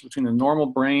difference between a normal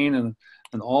brain and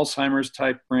an Alzheimer's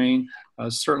type brain.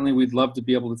 Certainly, we'd love to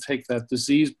be able to take that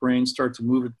diseased brain, start to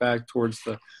move it back towards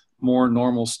the more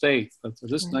normal state. But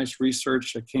this nice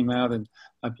research that came out in,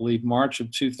 I believe, March of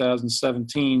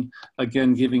 2017,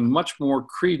 again, giving much more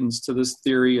credence to this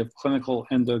theory of clinical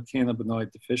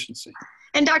endocannabinoid deficiency.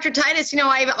 And Dr. Titus,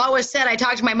 I've always said, I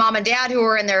talked to my mom and dad who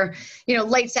were in their,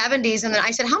 late 70s. And then I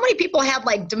said, how many people had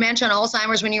like dementia and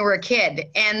Alzheimer's when you were a kid?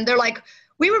 And they're like,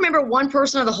 we remember one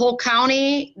person of the whole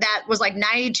county that was like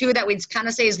 92 that we'd kind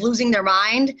of say is losing their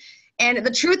mind. And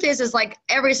the truth is like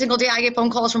every single day I get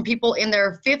phone calls from people in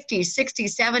their 50s,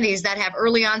 60s, 70s that have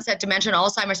early onset dementia and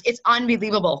Alzheimer's. It's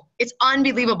unbelievable. It's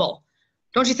unbelievable.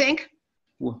 Don't you think?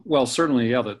 Well, certainly,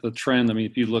 yeah, the trend, I mean,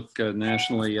 if you look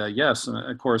nationally, yes. And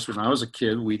of course, when I was a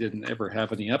kid, we didn't ever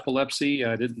have any epilepsy.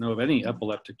 I didn't know of any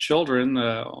epileptic children.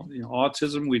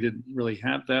 Autism, we didn't really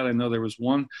have that. I know there was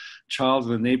one child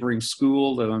in a neighboring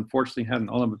school that unfortunately had an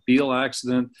automobile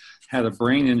accident, had a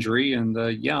brain injury, and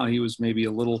yeah, he was maybe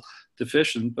a little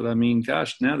deficient, but I mean,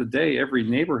 gosh, now today, every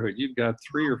neighborhood, you've got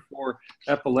 3 or 4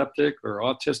 epileptic or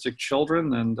autistic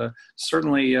children. And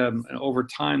certainly over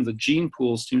time, the gene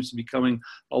pool seems to be becoming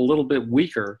a little bit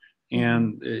weaker.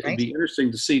 And it'd be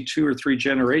interesting to see 2 or 3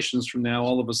 generations from now,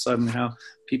 all of a sudden, how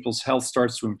people's health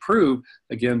starts to improve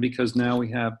again, because now we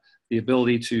have the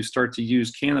ability to start to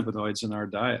use cannabinoids in our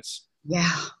diets. Yeah.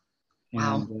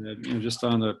 Wow. And just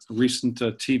on a recent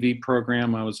TV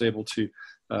program, I was able to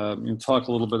talk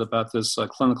a little bit about this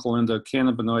clinical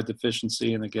endocannabinoid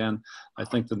deficiency. And again, I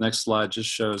think the next slide just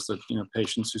shows that,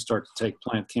 patients who start to take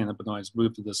plant cannabinoids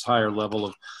move to this higher level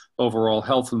of overall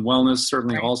health and wellness.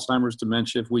 Certainly Alzheimer's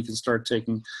dementia, if we can start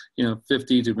taking,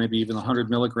 50 to maybe even 100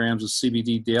 milligrams of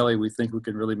CBD daily, we think we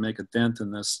can really make a dent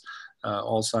in this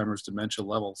Alzheimer's dementia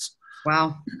levels.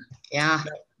 Wow. Yeah.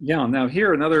 Yeah. Now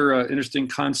here, another interesting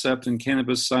concept in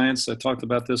cannabis science. I talked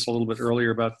about this a little bit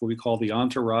earlier about what we call the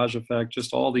entourage effect.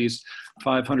 Just all these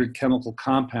 500 chemical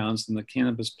compounds in the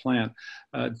cannabis plant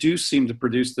do seem to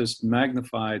produce this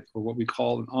magnified, or what we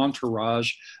call an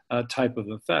entourage type of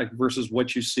effect versus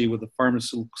what you see with the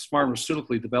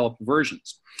pharmaceutically developed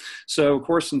versions. So of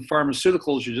course, in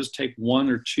pharmaceuticals, you just take 1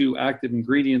 or 2 active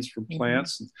ingredients from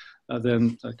plants, and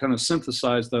then kind of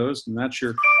synthesize those, and that's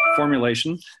your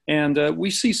formulation. And we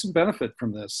see some benefit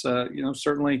from this.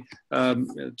 Certainly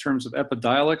in terms of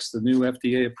Epidiolex, the new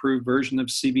FDA-approved version of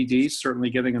CBD, certainly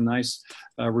getting a nice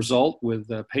result with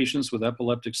patients with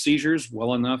epileptic seizures,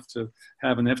 well enough to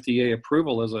have an FDA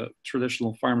approval as a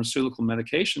traditional pharmaceutical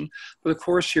medication. But of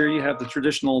course, here you have the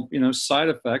traditional, side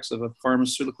effects of a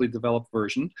pharmaceutically developed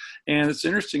version. And it's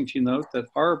interesting to note that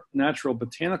our natural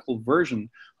botanical version,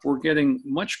 we're getting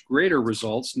much greater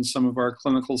results in some of our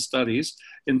clinical studies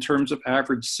in terms of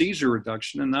average seizure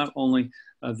reduction. And not only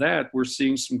that, we're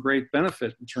seeing some great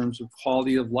benefit in terms of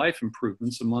quality of life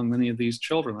improvements among many of these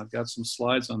children. I've got some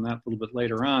slides on that a little bit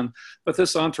later on. But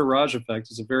this entourage effect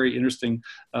is a very interesting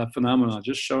phenomenon,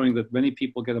 just showing that many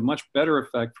people get a much better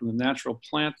effect from the natural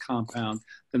plant compound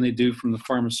than they do from the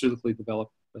pharmaceutically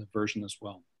developed version as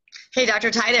well. Hey,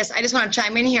 Dr. Titus, I just want to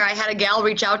chime in here. I had a gal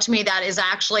reach out to me that is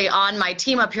actually on my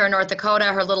team up here in North Dakota.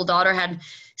 Her little daughter had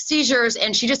seizures,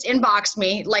 and she just inboxed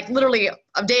me like literally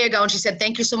a day ago, and she said,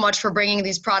 "Thank you so much for bringing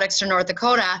these products to North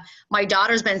Dakota. My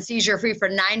daughter's been seizure-free for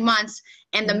 9 months,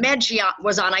 and the med she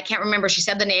was on, I can't remember, she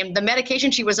said the name, the medication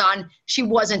she was on, she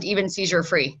wasn't even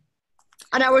seizure-free."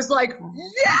 And I was like,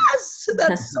 yes,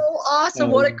 that's so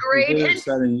awesome. What a great,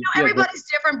 and everybody's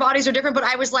different, bodies are different, but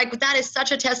I was like, that is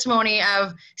such a testimony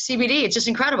of CBD. It's just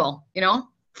incredible,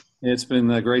 It's been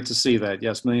great to see that.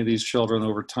 Yes, many of these children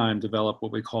over time develop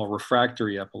what we call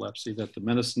refractory epilepsy, that the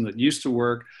medicine that used to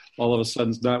work all of a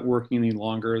sudden is not working any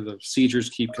longer. The seizures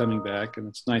keep coming back, and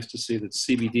it's nice to see that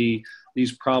CBD,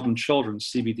 these problem children,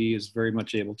 CBD is very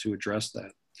much able to address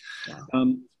that. Yeah.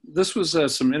 This was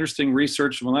some interesting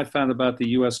research. When I found about the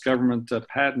US government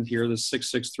patent here, the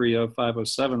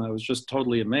 6630507, I was just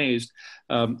totally amazed.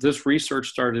 This research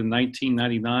started in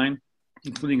 1999,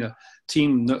 including a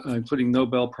team, including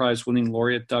Nobel Prize winning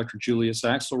laureate Dr. Julius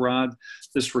Axelrod.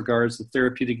 This regards the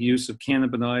therapeutic use of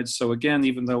cannabinoids. So again,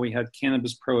 even though we had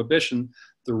cannabis prohibition,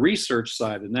 the research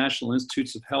side, the National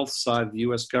Institutes of Health side of the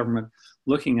US government,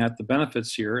 looking at the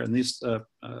benefits here. And this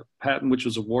patent, which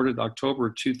was awarded October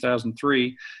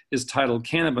 2003, is titled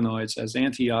Cannabinoids as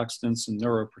Antioxidants and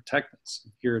Neuroprotectants.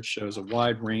 Here it shows a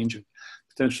wide range of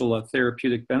potential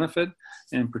therapeutic benefit,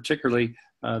 and particularly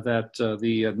that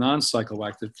the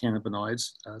non-psychoactive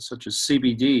cannabinoids, such as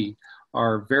CBD,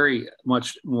 are very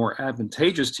much more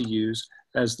advantageous to use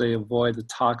as they avoid the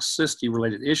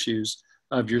toxicity-related issues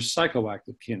of your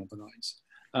psychoactive cannabinoids.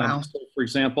 Wow. So for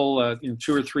example,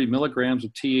 2 or 3 milligrams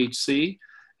of THC,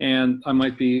 and I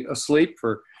might be asleep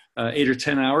for 8 or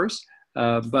 10 hours,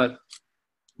 but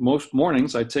most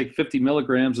mornings I take 50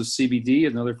 milligrams of CBD,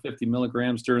 another 50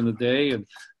 milligrams during the day, and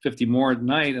 50 more at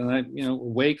night, and I,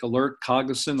 awake, alert,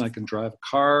 cognizant. I can drive a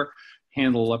car,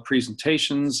 handle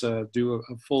presentations, do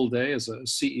a full day as a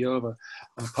CEO of a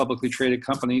publicly traded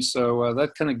company. So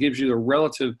that kind of gives you a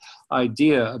relative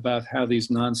idea about how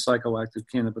these non-psychoactive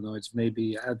cannabinoids may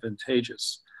be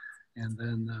advantageous. And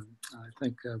then I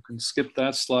think we can skip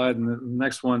that slide. And the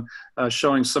next one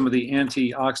showing some of the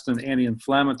antioxidant,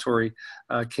 anti-inflammatory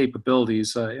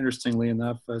capabilities. Interestingly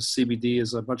enough, CBD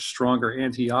is a much stronger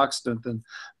antioxidant than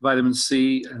vitamin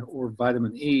C or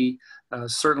vitamin E.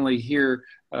 Certainly here,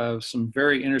 some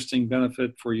very interesting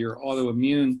benefit for your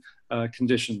autoimmune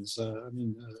conditions.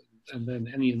 And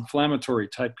then any inflammatory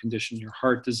type condition, your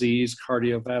heart disease,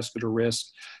 cardiovascular risk,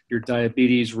 your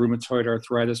diabetes, rheumatoid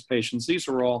arthritis patients. These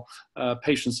are all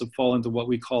patients that fall into what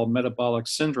we call metabolic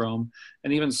syndrome.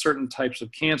 And even certain types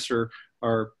of cancer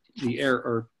are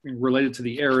related to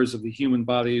the errors of the human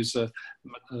body's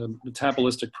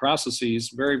metabolistic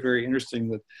processes. Very, very interesting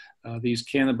that these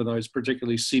cannabinoids,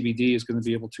 particularly CBD, is going to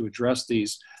be able to address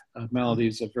these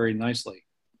maladies very nicely.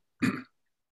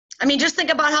 I mean, just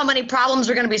think about how many problems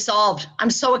are going to be solved. I'm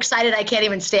so excited I can't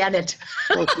even stand it.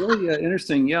 Well, it's really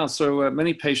interesting. Yeah. So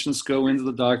many patients go into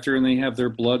the doctor and they have their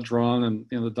blood drawn, and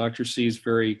the doctor sees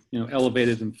very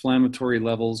elevated inflammatory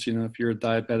levels. If you're a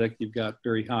diabetic, you've got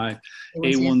very high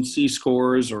A1C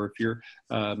scores, or if you're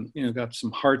got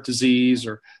some heart disease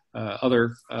or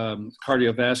other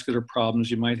cardiovascular problems,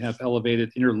 you might have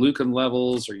elevated interleukin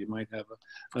levels, or you might have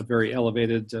a very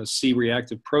elevated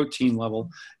C-reactive protein level.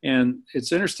 And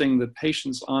it's interesting that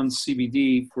patients on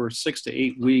CBD for 6 to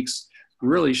 8 weeks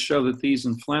really show that these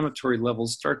inflammatory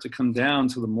levels start to come down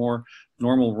to the more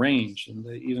normal range. And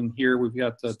even here we've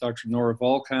got Dr. Nora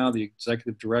Volkow, the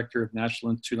Executive Director of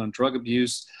National Institute on Drug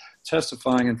Abuse,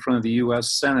 testifying in front of the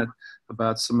US Senate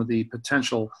about some of the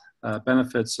potential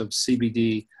benefits of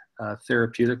CBD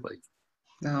therapeutically.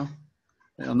 No.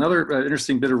 Another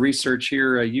interesting bit of research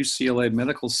here, UCLA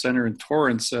Medical Center in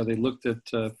Torrance, they looked at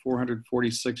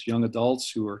 446 young adults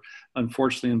who were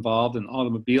unfortunately involved in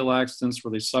automobile accidents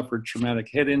where they suffered traumatic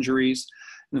head injuries.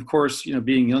 And of course,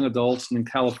 being young adults, and in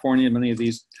California, many of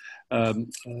these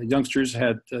youngsters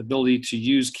had the ability to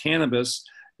use cannabis.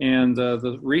 And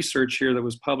the research here that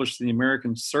was published in the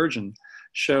American Surgeon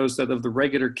shows that of the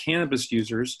regular cannabis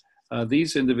users,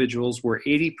 these individuals were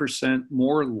 80%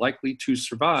 more likely to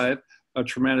survive a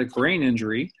traumatic brain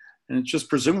injury. And it's just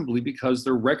presumably because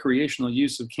their recreational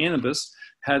use of cannabis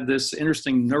had this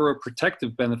interesting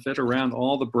neuroprotective benefit around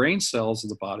all the brain cells of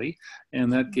the body. And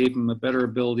that gave them a better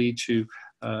ability to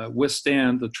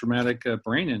withstand the traumatic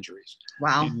brain injuries.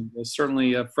 Wow. And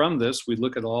certainly from this, we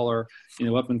look at all our,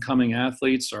 up and coming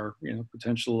athletes, our,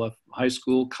 potential high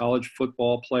school, college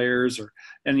football players, or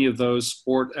any of those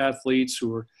sport athletes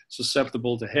who are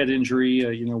susceptible to head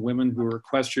injury, women who are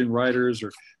equestrian riders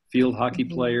or field hockey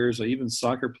players, or even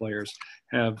soccer players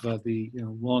have the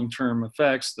long-term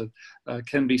effects that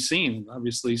can be seen.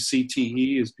 Obviously,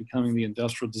 CTE is becoming the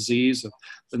industrial disease of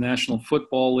the National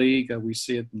Football League. We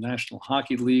see it in the National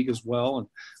Hockey League as well. And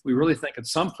we really think at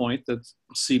some point that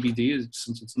CBD,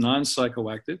 since it's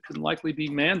non-psychoactive, could likely be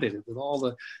mandated, that all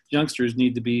the youngsters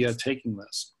need to be taking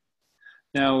this.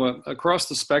 Now, across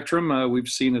the spectrum, we've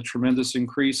seen a tremendous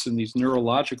increase in these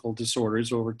neurological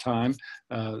disorders over time.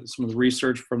 Some of the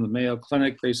research from the Mayo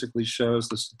Clinic basically shows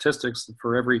the statistics that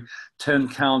for every 10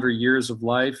 calendar years of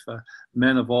life,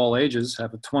 men of all ages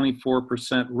have a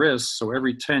 24% risk. So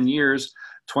every 10 years,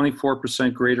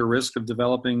 24% greater risk of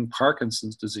developing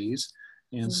Parkinson's disease.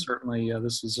 And certainly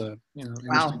this is a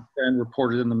interesting trend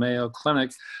reported in the Mayo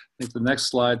Clinic. I think the next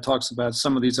slide talks about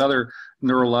some of these other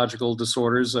neurological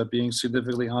disorders being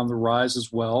significantly on the rise as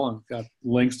well. And I've got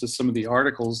links to some of the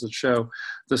articles that show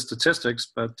the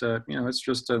statistics, but it's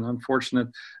just an unfortunate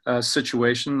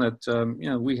situation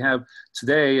that we have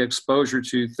today exposure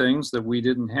to things that we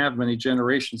didn't have many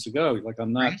generations ago. Like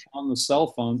I'm not on the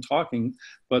cell phone talking,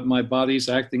 but my body's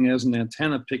acting as an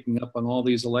antenna picking up on all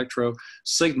these electro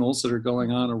signals that are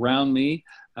going on around me.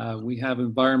 We have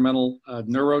environmental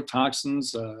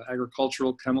neurotoxins,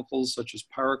 agricultural chemicals such as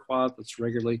paraquat that's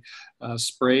regularly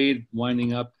sprayed,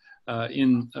 winding up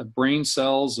in brain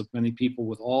cells of many people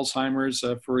with Alzheimer's,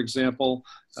 for example.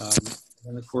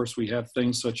 And of course, we have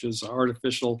things such as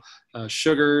artificial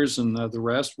sugars and the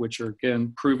rest, which are,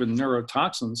 again, proven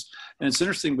neurotoxins. And it's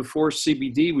interesting, before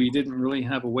CBD, we didn't really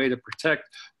have a way to protect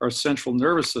our central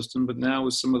nervous system. But now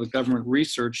with some of the government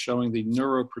research showing the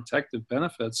neuroprotective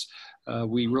benefits,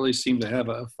 we really seem to have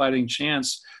a fighting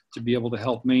chance to be able to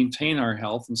help maintain our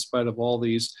health in spite of all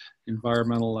these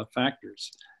environmental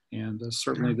factors. And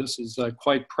certainly this is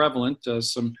quite prevalent.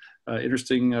 Some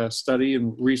interesting study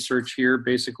and research here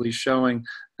basically showing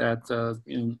that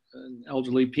in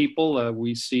elderly people,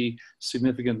 we see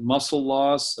significant muscle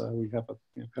loss. We have a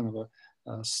kind of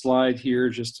slide here,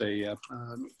 just a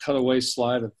cutaway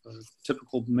slide of a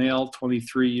typical male,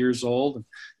 23 years old. And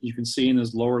you can see in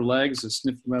his lower legs a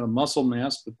significant amount of muscle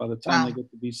mass, but by the time they get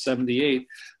to be 78,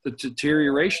 the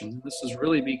deterioration, this is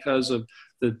really because of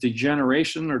the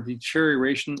degeneration or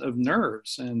deterioration of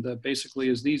nerves. And basically,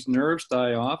 as these nerves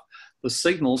die off, the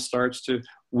signal starts to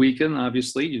weaken.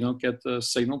 Obviously, you don't get the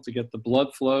signal to get the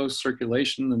blood flow,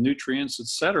 circulation, the nutrients,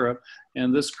 etc.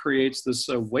 And this creates this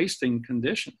wasting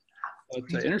condition.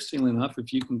 But interestingly enough,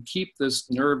 if you can keep this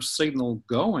nerve signal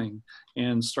going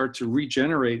and start to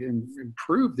regenerate and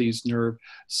improve these nerve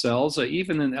cells,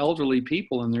 even in elderly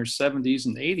people in their 70s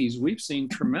and 80s, we've seen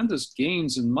tremendous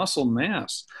gains in muscle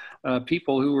mass.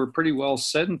 People who were pretty well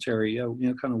sedentary,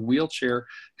 kind of wheelchair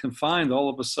confined, all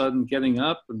of a sudden getting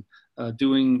up and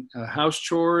doing house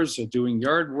chores, doing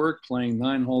yard work, playing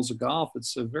 9 holes of golf.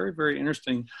 It's a very, very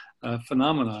interesting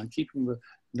phenomenon. Keeping the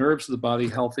nerves of the body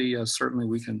healthy, certainly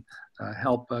we can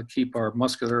help keep our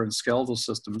muscular and skeletal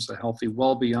systems healthy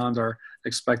well beyond our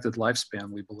expected lifespan,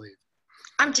 we believe.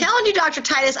 I'm telling you, Dr.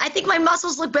 Titus, I think my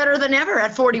muscles look better than ever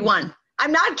at 41.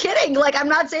 I'm not kidding. Like, I'm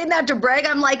not saying that to brag.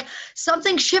 I'm like,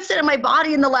 something shifted in my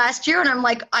body in the last year, and I'm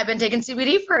like, I've been taking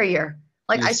CBD for a year.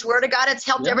 Like, yes. I swear to God, it's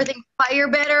helped everything fire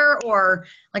better, or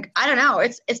like, I don't know.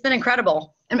 It's been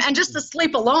incredible. And just the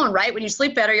sleep alone, right? When you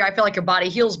sleep better, I feel like your body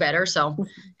heals better. So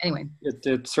anyway.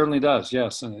 It certainly does,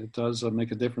 yes. And it does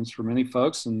make a difference for many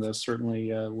folks. And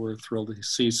certainly we're thrilled to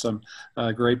see some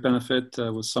great benefit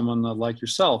with someone like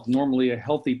yourself. Normally a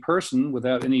healthy person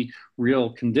without any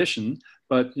real condition.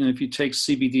 But if you take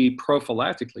CBD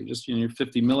prophylactically, just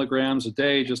 50 milligrams a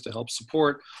day just to help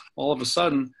support, all of a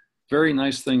sudden, very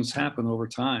nice things happen over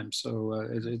time. So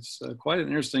it's quite an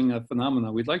interesting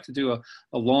phenomenon. We'd like to do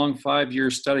a long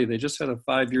 5-year study. They just had a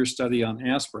 5-year study on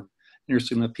aspirin.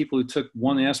 Interesting that people who took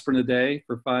 1 aspirin a day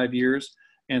for 5 years,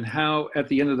 and how at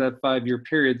the end of that 5-year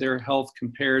period, their health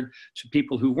compared to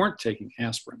people who weren't taking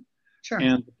aspirin. Sure.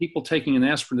 And the people taking an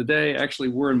aspirin a day actually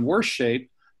were in worse shape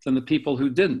than the people who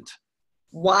didn't.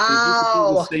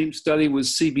 Wow. The same study with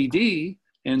CBD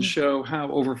and show how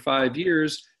over 5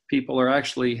 years, people are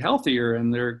actually healthier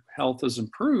and their health is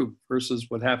improved versus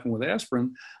what happened with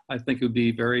aspirin. I think it would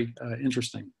be very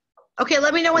interesting. Okay,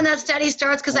 let me know when that study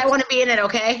starts because I want to be in it,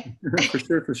 okay?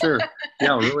 For sure.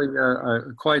 Yeah,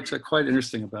 really quite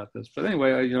interesting about this. But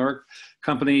anyway, our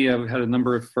company had a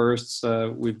number of firsts.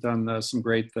 We've done some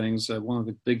great things. One of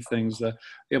the big things,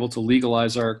 able to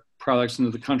legalize our products into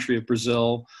the country of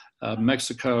Brazil,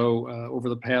 Mexico over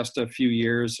the past few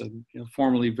years,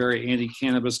 formerly very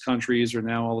anti-cannabis countries are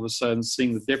now all of a sudden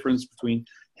seeing the difference between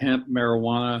hemp,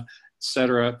 marijuana, et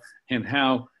cetera, and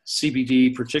how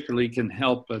CBD particularly can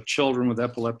help children with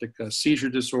epileptic seizure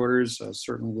disorders.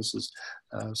 Certainly this is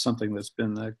something that's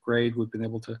been great. We've been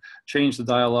able to change the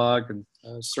dialogue, and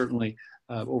certainly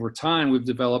over time, we've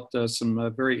developed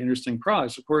some very interesting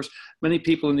products. Of course, many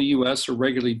people in the U.S. are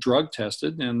regularly drug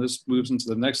tested, and this moves into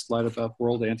the next slide about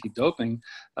World Anti-Doping,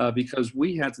 because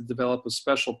we had to develop a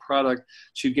special product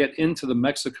to get into the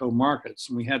Mexico markets.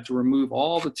 And we had to remove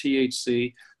all the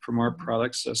THC from our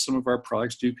products. Some of our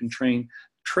products do contain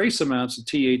trace amounts of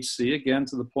THC, again,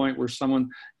 to the point where someone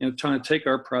trying to take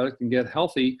our product and get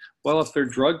healthy, well, if they're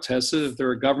drug tested, if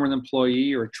they're a government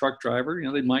employee or a truck driver,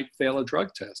 they might fail a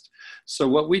drug test. So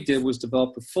what we did was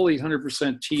develop a fully 100%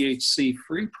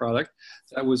 THC-free product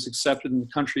that was accepted in the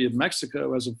country of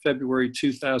Mexico as of February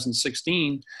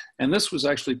 2016. And this was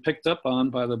actually picked up on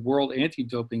by the World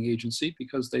Anti-Doping Agency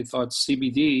because they thought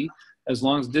CBD, as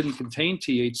long as it didn't contain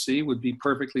THC, would be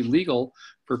perfectly legal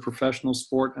for professional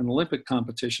sport and Olympic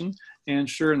competition. And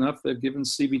sure enough, they've given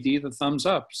CBD the thumbs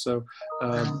up. So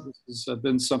this has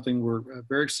been something we're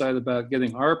very excited about,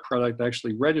 getting our product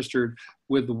actually registered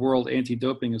with the World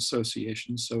Anti-Doping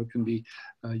Association so it can be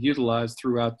utilized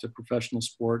throughout the professional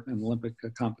sport and Olympic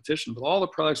competition. But all the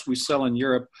products we sell in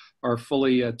Europe are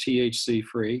fully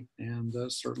THC-free, and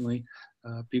certainly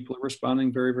people are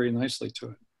responding very, very nicely to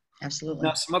it. Absolutely.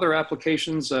 Now, some other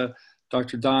applications.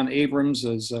 Dr. Don Abrams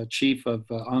is Chief of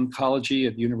Oncology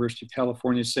at University of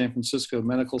California, San Francisco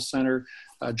Medical Center.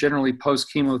 Generally,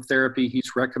 post-chemotherapy, he's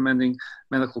recommending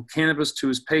medical cannabis to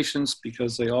his patients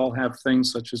because they all have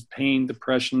things such as pain,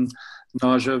 depression,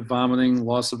 nausea, vomiting,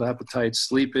 loss of appetite,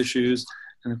 sleep issues.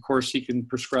 And of course, he can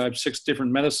prescribe 6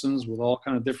 different medicines with all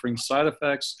kind of differing side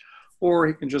effects, or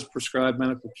he can just prescribe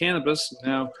medical cannabis.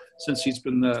 Now, since he's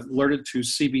been alerted to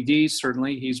CBD,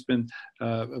 certainly he's been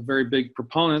a very big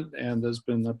proponent and has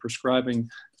been prescribing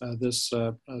this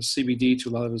CBD to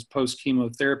a lot of his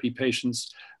post-chemotherapy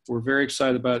patients. We're very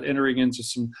excited about entering into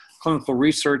some clinical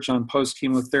research on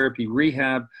post-chemotherapy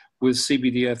rehab with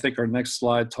CBD. I think our next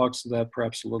slide talks to that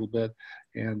perhaps a little bit.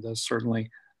 And certainly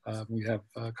we have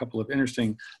a couple of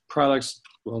interesting products,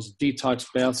 as well as detox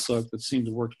bath soak that seem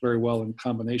to work very well in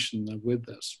combination with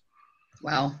this.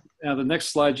 Wow. Now, the next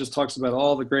slide just talks about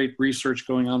all the great research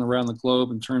going on around the globe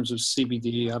in terms of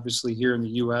CBD. Obviously, here in the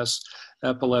US,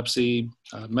 epilepsy,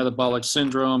 metabolic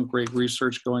syndrome, great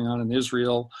research going on in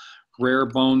Israel, rare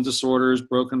bone disorders,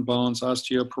 broken bones,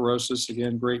 osteoporosis,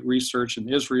 again, great research in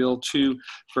Israel. Two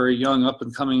very young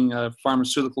up-and-coming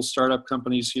pharmaceutical startup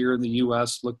companies here in the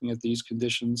US looking at these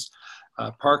conditions.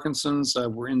 Parkinson's,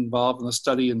 we're involved in a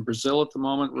study in Brazil at the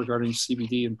moment regarding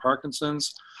CBD and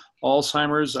Parkinson's.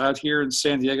 Alzheimer's out here in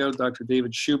San Diego, Dr.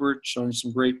 David Schubert showing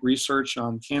some great research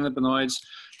on cannabinoids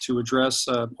to address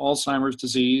Alzheimer's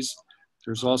disease.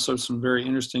 There's also some very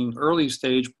interesting early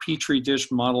stage Petri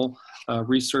dish model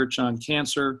research on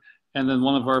cancer. And then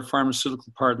one of our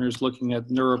pharmaceutical partners looking at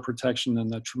neuroprotection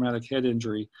and traumatic head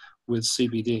injury with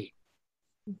CBD.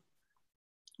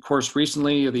 Of course,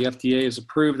 recently the FDA has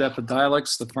approved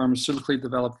Epidiolex, the pharmaceutically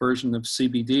developed version of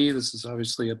CBD. This is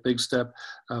obviously a big step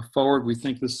forward. We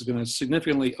think this is going to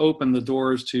significantly open the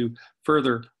doors to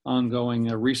further ongoing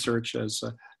research as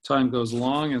time goes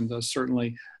along, and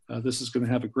certainly this is going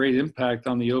to have a great impact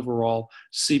on the overall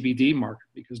CBD market,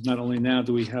 because not only now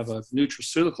do we have a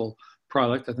nutraceutical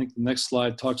product, I think the next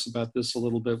slide talks about this a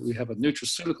little bit. We have a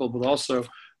nutraceutical, but also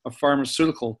a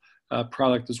pharmaceutical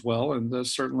product as well. And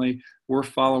certainly we're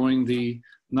following the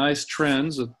nice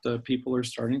trends that people are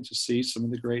starting to see some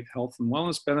of the great health and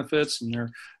wellness benefits, and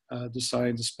they're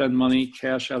deciding to spend money,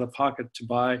 cash out of pocket to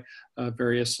buy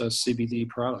various CBD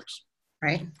products.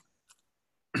 Right.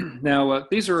 Now,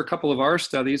 these are a couple of our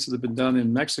studies that have been done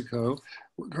in Mexico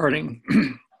regarding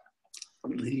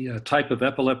the type of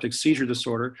epileptic seizure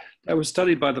disorder that was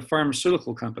studied by the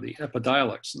pharmaceutical company,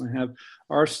 Epidiolex. And I have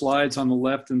our slides on the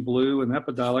left in blue and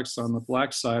Epidiolex on the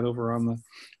black side over on the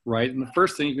right. And the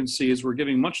first thing you can see is we're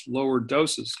giving much lower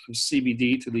doses of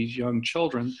CBD to these young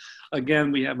children.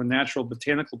 Again, we have a natural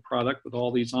botanical product with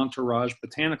all these entourage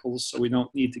botanicals, so we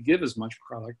don't need to give as much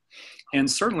product. And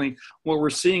certainly what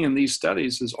we're seeing in these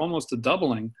studies is almost a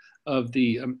doubling of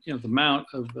the the amount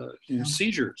of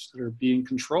seizures that are being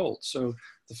controlled. So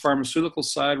the pharmaceutical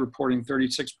side reporting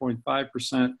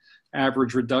 36.5%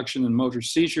 average reduction in motor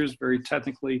seizures. Very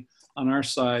technically, on our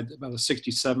side, about a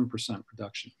 67%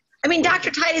 reduction. I mean, Dr.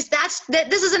 Titus,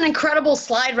 this is an incredible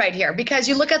slide right here, because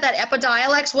you look at that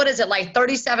Epidiolex, what is it, like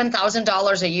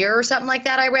 $37,000 a year or something like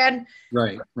that, I read?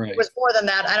 Right. It was more than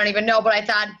that. I don't even know, but I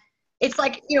thought, it's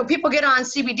like, people get on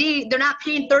CBD, they're not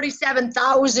paying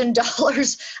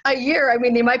 $37,000 a year. I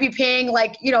mean, they might be paying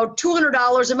like,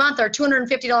 $200 a month or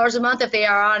 $250 a month if they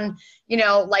are on,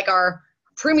 like our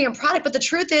premium product. But the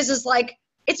truth is like,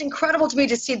 it's incredible to me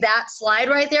to see that slide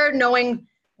right there, knowing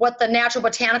what the natural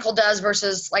botanical does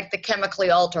versus like the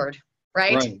chemically altered,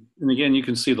 right? Right. And again, you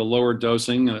can see the lower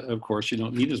dosing. Of course, you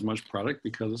don't need as much product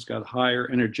because it's got higher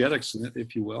energetics in it,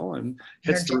 if you will, and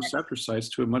hits the receptor sites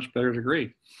to a much better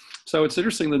degree. So it's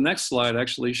interesting. The next slide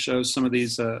actually shows some of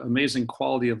these amazing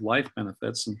quality of life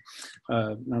benefits. And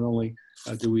not only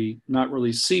do we not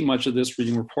really see much of this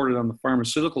being reported on the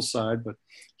pharmaceutical side, but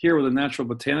here with a natural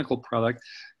botanical product,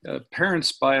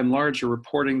 parents by and large are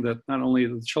reporting that not only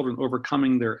are the children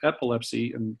overcoming their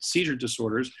epilepsy and seizure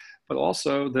disorders, but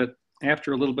also that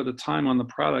after a little bit of time on the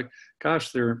product,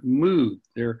 gosh, their mood,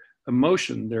 their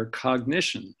emotion, their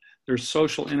cognition, their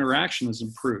social interaction is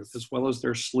improved, as well as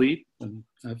their sleep and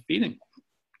feeding.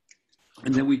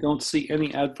 And then we don't see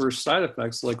any adverse side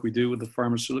effects like we do with the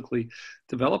pharmaceutically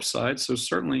developed side. So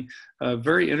certainly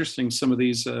very interesting, some of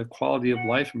these quality of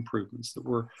life improvements that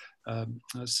we're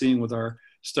seeing with our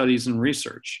studies and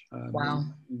research. Wow.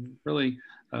 Really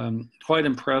quite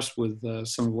impressed with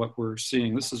some of what we're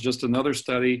seeing. This is just another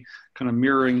study kind of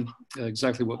mirroring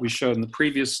exactly what we showed in the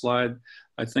previous slide.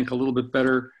 I think a little bit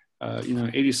better,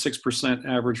 86%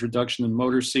 average reduction in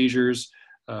motor seizures.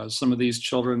 Some of these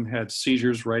children had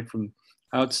seizures right from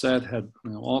outset, had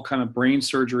all kind of brain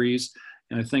surgeries.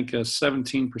 And I think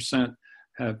 17%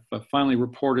 have finally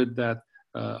reported that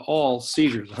all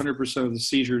seizures, 100% of the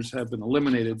seizures have been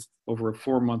eliminated over a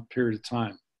 4-month period of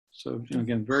time. So,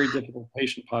 again, very difficult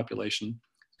patient population,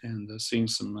 and seeing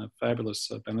some fabulous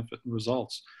benefit and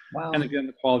results. Wow. And again,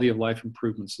 the quality of life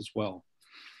improvements as well.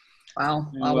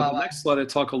 Wow. The next slide, I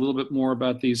talk a little bit more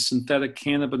about these synthetic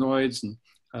cannabinoids,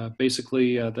 and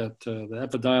basically that the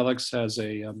Epidiolex has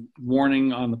a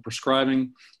warning on the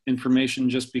prescribing information,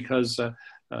 just because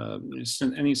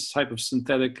any type of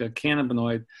synthetic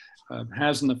cannabinoid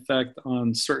has an effect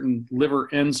on certain liver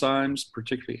enzymes,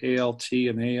 particularly ALT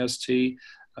and AST.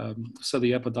 So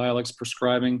the Epidiolex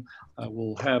prescribing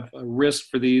will have a risk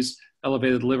for these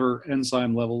elevated liver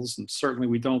enzyme levels, and certainly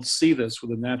we don't see this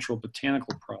with a natural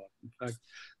botanical product. In fact,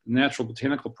 the natural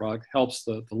botanical product helps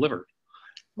the liver.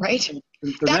 Right.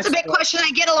 The That's a big question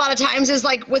I get a lot of times is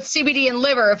like with CBD and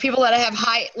liver, people that have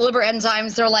high liver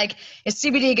enzymes, they're like, is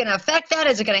CBD going to affect that?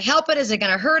 Is it going to help it? Is it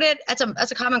going to hurt it? That's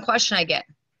a common question I get.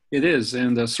 It is,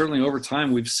 and certainly over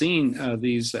time we've seen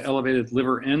these elevated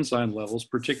liver enzyme levels,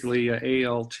 particularly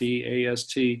ALT,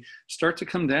 AST, start to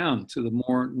come down to the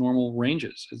more normal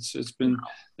ranges. It's been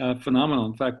phenomenal.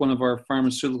 In fact, one of our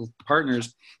pharmaceutical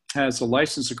partners has a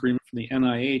license agreement from the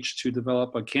NIH to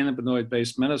develop a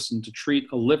cannabinoid-based medicine to treat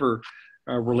a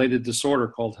liver-related disorder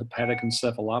called hepatic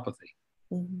encephalopathy.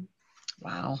 Mm-hmm.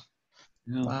 Wow.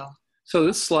 Yeah. Wow. So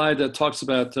this slide talks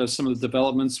about some of the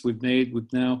developments we've made.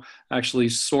 We've now actually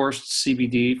sourced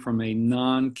CBD from a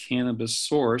non-cannabis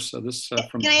source. So this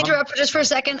from. Can I interrupt just for a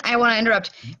second? I want to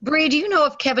interrupt. Bree, do you know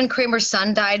if Kevin Cramer's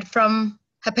son died from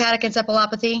hepatic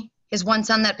encephalopathy? His one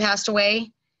son that passed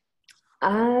away?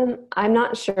 I'm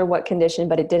not sure what condition,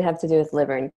 but it did have to do with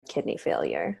liver and kidney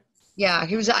failure. Yeah,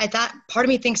 I thought part of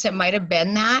me thinks it might have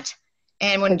been that.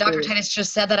 And when Dr. Titus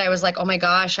just said that, I was like, oh my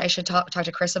gosh, I should talk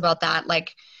to Chris about that.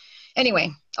 Like,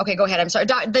 anyway, okay, go ahead. I'm sorry.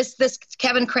 This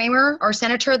Kevin Cramer, our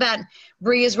senator that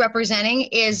Bree is representing,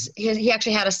 he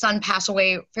actually had a son pass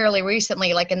away fairly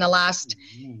recently, like in the last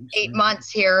 8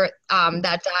 months here,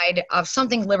 that died of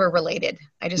something liver related.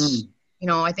 I just,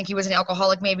 I think he was an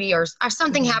alcoholic maybe, or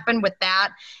something happened with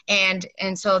that. And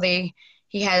so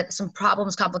he had some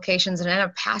problems, complications, and ended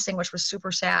up passing, which was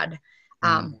super sad.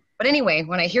 But anyway,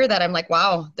 when I hear that, I'm like,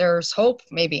 wow, there's hope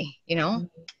maybe,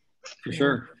 For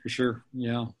sure.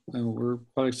 Yeah. And we're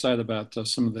quite excited about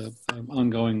some of the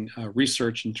ongoing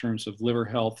research in terms of liver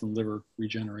health and liver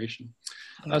regeneration.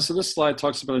 So this slide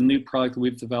talks about a new product that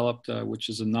we've developed, which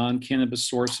is a non-cannabis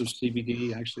source of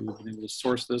CBD. Actually, we've been able to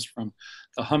source this from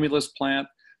the humulus plant.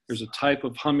 There's a type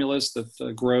of humulus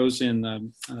that grows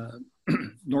in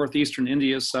northeastern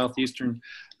India, southwestern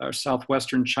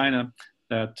China,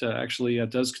 that actually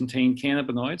does contain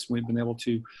cannabinoids. We've been able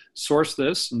to source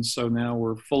this, and so now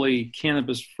we're fully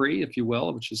cannabis-free, if you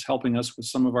will, which is helping us with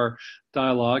some of our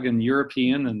dialogue in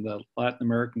European and Latin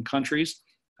American countries.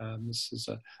 This is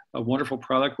a wonderful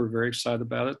product. We're very excited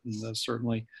about it, and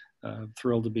certainly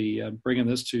thrilled to be bringing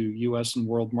this to U.S. and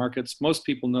world markets. Most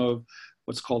people know of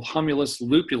what's called humulus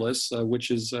lupulus,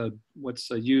 which is what's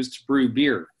used to brew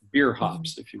beer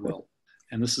hops, if you will.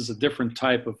 And this is a different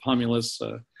type of humulus.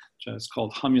 It's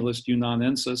called Humulus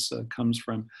yunanensis. Comes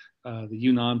from the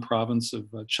Yunnan province of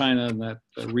China, and that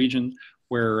region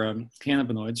where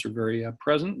cannabinoids are very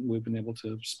present. We've been able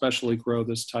to specially grow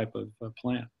this type of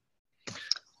plant.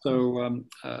 So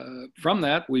from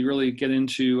that, we really get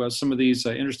into some of these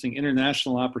interesting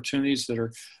international opportunities that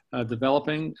are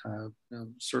developing.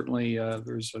 Certainly,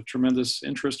 there's a tremendous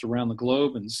interest around the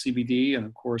globe in CBD and,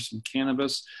 of course, in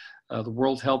cannabis. The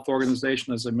World Health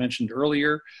Organization, as I mentioned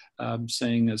earlier,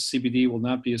 saying CBD will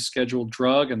not be a scheduled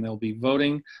drug, and they'll be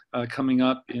voting coming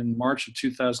up in March of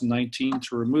 2019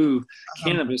 to remove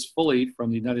cannabis fully from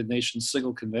the United Nations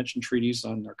Single Convention Treaties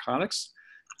on Narcotics.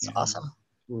 That's awesome.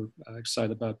 We're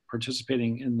excited about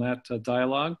participating in that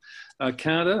dialogue.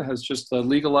 Canada has just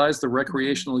legalized the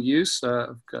recreational use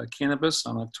of cannabis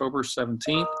on October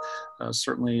 17th.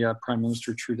 Certainly, Prime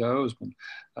Minister Trudeau has been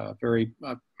very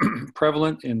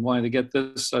prevalent in wanting to get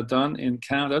this done in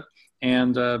Canada.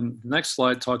 And the next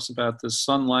slide talks about the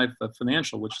Sun Life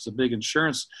Financial, which is a big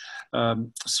insurance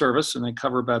service, and they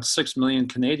cover about 6 million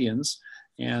Canadians.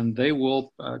 And they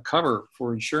will cover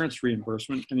for insurance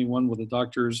reimbursement anyone with a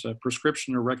doctor's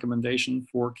prescription or recommendation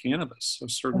for cannabis. So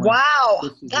certainly, wow,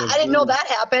 I didn't know that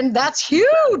happened. That's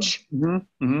huge.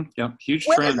 Yeah, huge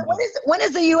trend. When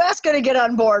is the U.S. going to get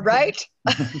on board, right?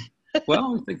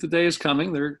 Well, I think the day is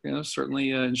coming. There,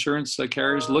 certainly insurance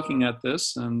carriers looking at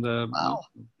this, and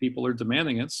people are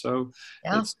demanding it. So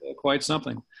it's quite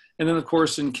something. And then, of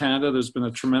course, in Canada, there's been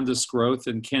a tremendous growth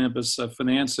in cannabis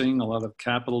financing, a lot of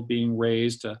capital being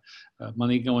raised,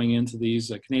 money going into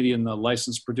these Canadian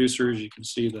licensed producers. You can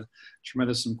see the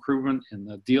tremendous improvement in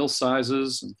the deal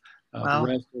sizes and the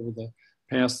rest over the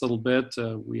past little bit.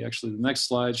 The next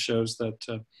slide shows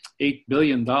that $8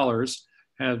 billion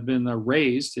have been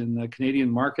raised in the Canadian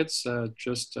markets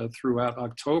just throughout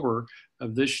October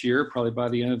of this year. Probably by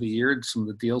the end of the year, some of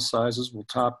the deal sizes will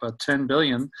top 10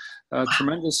 billion.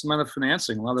 Tremendous amount of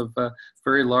financing. A lot of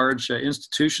very large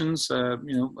institutions,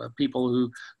 people who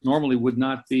normally would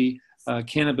not be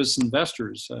cannabis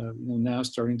investors, now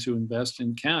starting to invest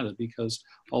in Canada because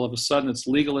all of a sudden it's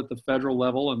legal at the federal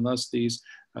level, and thus these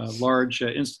large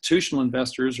institutional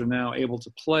investors are now able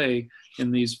to play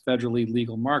in these federally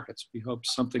legal markets. We hope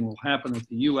something will happen with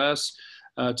the U.S.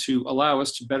 to allow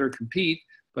us to better compete.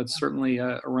 But certainly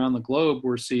around the globe,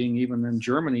 we're seeing, even in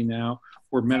Germany now,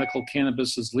 where medical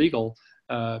cannabis is legal,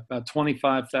 about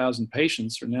 25,000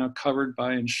 patients are now covered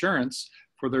by insurance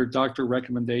for their doctor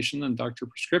recommendation and doctor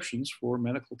prescriptions for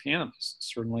medical cannabis.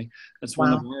 Certainly, that's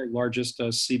one of our largest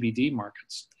CBD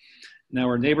markets. Now,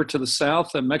 our neighbor to the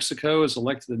south, Mexico, has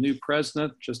elected a new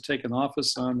president, just taken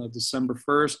office on December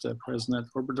 1st. President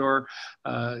Obrador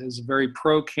is a very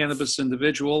pro-cannabis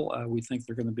individual. We think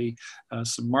there are going to be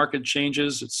some market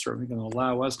changes. It's certainly going to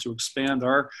allow us to expand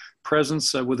our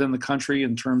presence within the country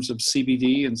in terms of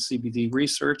CBD and CBD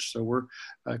research. So we're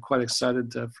quite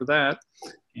excited for that.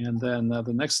 And then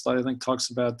the next slide, I think, talks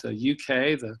about the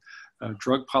UK. The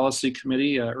Drug Policy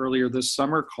Committee earlier this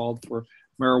summer called for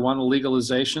marijuana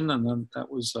legalization, and then that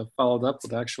was followed up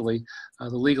with actually the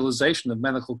legalization of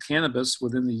medical cannabis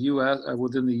within the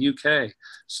within the UK.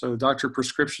 So doctor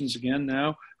prescriptions again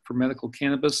now for medical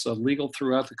cannabis legal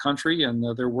throughout the country, and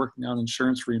they're working on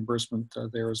insurance reimbursement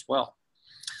there as well.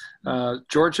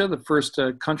 Georgia, the first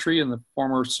country in the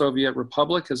former Soviet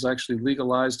Republic, has actually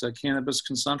legalized cannabis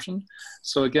consumption.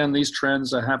 So again, these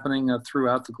trends are happening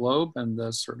throughout the globe,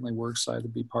 and certainly we're excited to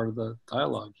be part of the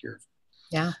dialogue here.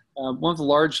 Yeah. One of the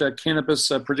large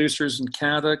cannabis producers in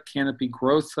Canada, Canopy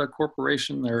Growth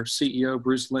Corporation, their CEO,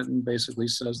 Bruce Linton, basically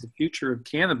says the future of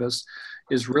cannabis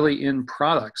is really in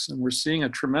products. And we're seeing a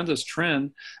tremendous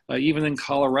trend, even in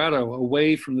Colorado,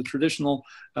 away from the traditional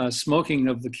smoking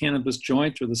of the cannabis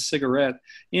joint or the cigarette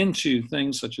into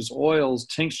things such as oils,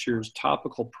 tinctures,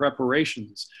 topical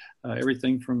preparations,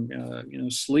 everything from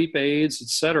sleep aids,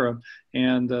 etc.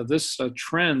 And this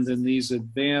trend in these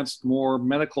advanced, more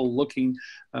medical-looking,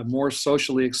 more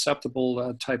socially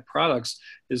acceptable type products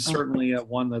is certainly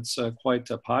one that's quite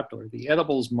popular. The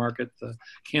edibles market, the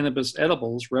cannabis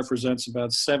edibles, represents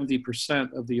about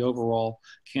 70% of the overall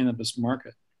cannabis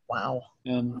market. Wow.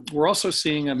 We're also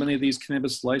seeing many of these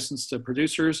cannabis licensed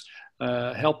producers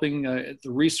helping the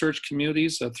research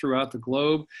communities throughout the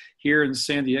globe. Here in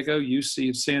San Diego, UC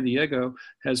of San Diego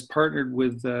has partnered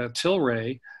with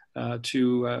Tilray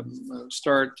to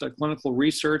start clinical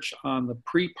research on the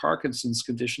pre-Parkinson's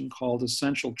condition called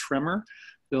essential tremor.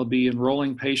 They'll be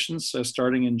enrolling patients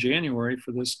starting in January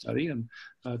for this study, and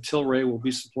Tilray will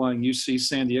be supplying UC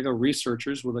San Diego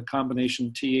researchers with a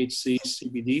combination THC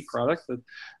CBD product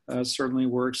that certainly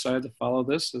we're excited to follow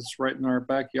this. It's right in our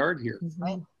backyard here.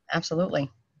 Right,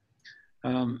 absolutely.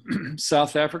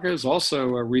 South Africa has also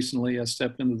recently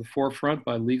stepped into the forefront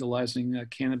by legalizing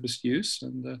cannabis use,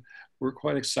 and we're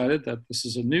quite excited that this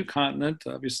is a new continent,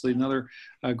 obviously another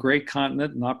great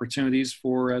continent and opportunities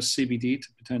for CBD to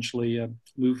potentially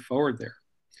move forward there.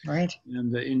 Right.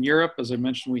 And in Europe, as I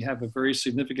mentioned, we have a very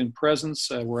significant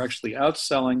presence. We're actually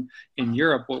outselling in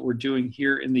Europe what we're doing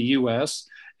here in the US.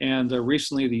 And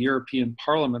recently, the European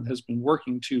Parliament has been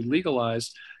working to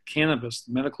legalize cannabis,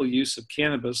 the medical use of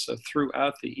cannabis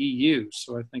throughout the EU.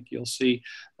 So I think you'll see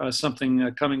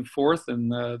something coming forth in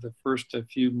the first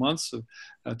few months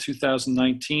of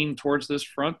 2019 towards this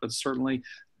front, but certainly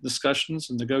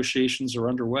discussions and negotiations are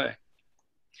underway.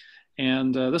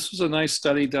 And this was a nice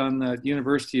study done at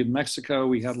University of Mexico.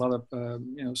 We had a lot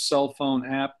of cell phone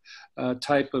app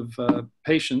type of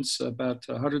patients, about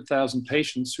 100,000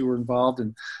 patients who were involved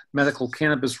in medical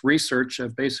cannabis research,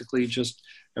 basically just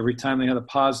every time they had a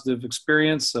positive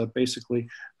experience, basically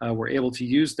were able to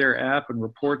use their app and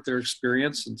report their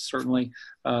experience. And certainly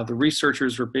the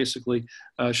researchers are basically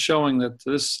showing that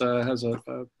this has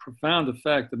a profound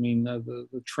effect. I mean,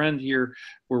 the trend here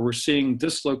where we're seeing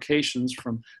dislocations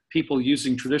from people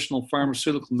using traditional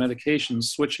pharmaceutical medications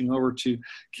switching over to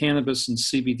cannabis and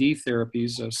CBD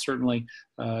therapies certainly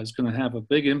is going to have a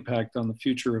big impact on the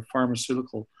future of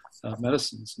pharmaceutical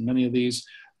medicines. And many of these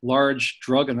large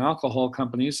drug and alcohol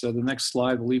companies, the next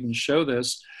slide will even show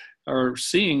this, are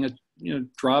seeing a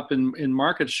drop in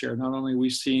market share. Not only are we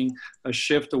seeing a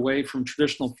shift away from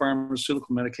traditional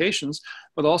pharmaceutical medications,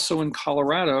 but also in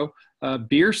Colorado,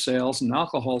 beer sales and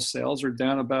alcohol sales are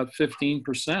down about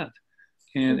 15%.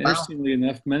 And interestingly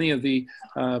enough, many of the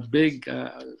big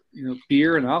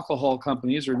beer and alcohol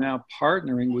companies are now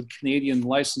partnering with Canadian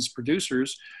licensed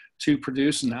producers to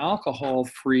produce an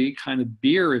alcohol-free kind of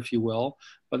beer, if you will,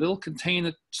 but it'll contain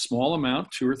a small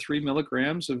amount, 2 or 3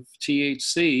 milligrams of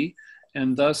THC,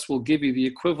 and thus will give you the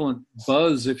equivalent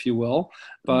buzz, if you will,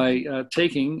 by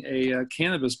taking a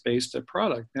cannabis-based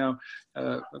product. Now,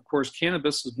 of course,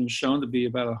 cannabis has been shown to be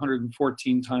about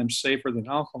 114 times safer than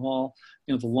alcohol.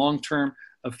 The long-term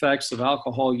effects of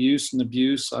alcohol use and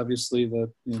abuse, obviously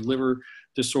the liver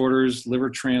disorders, liver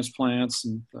transplants,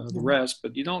 and the rest,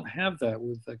 but you don't have that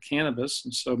with cannabis.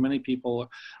 And so many people,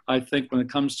 I think when it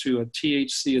comes to a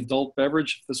THC adult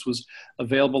beverage, if this was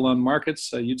available on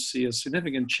markets, you'd see a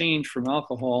significant change from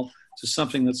alcohol to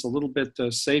something that's a little bit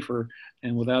safer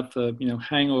and without the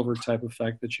hangover type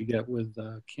effect that you get with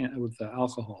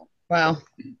alcohol. Wow.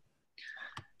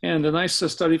 And a nice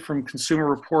study from Consumer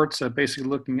Reports, basically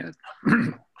looking at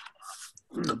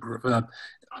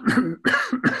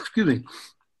excuse me,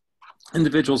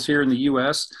 individuals here in the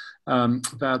U.S.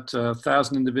 About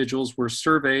 1,000 individuals were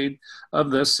surveyed. Of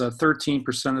this,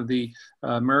 13% of the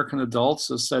American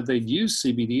adults said they'd use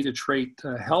CBD to treat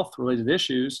health-related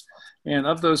issues. And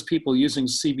of those people using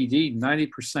CBD,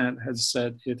 90% had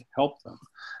said it helped them.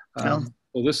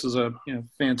 So this is a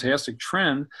fantastic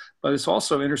trend, but it's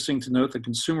also interesting to note that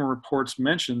Consumer Reports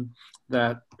mentioned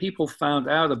that people found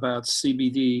out about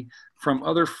CBD from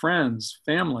other friends,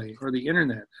 family, or the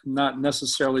internet, not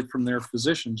necessarily from their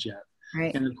physicians yet.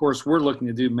 Right. And of course, we're looking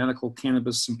to do medical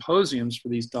cannabis symposiums for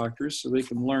these doctors so they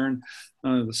can learn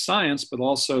not only the science, but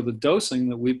also the dosing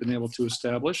that we've been able to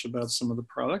establish about some of the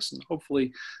products, and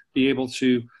hopefully be able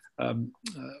to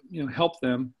help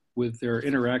them with their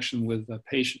interaction with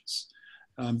patients.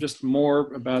 Just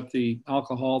more about the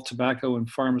alcohol, tobacco, and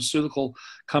pharmaceutical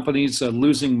companies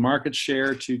losing market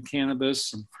share to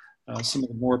cannabis, and some of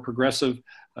the more progressive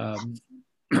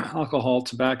alcohol,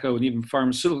 tobacco, and even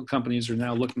pharmaceutical companies are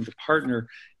now looking to partner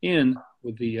in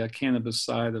with the cannabis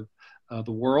side of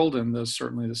the world, and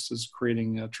certainly this is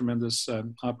creating tremendous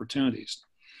opportunities.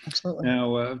 Absolutely.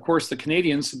 Now, of course, the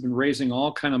Canadians have been raising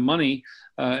all kind of money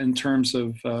in terms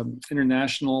of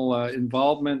international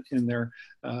involvement in their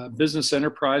business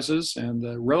enterprises, and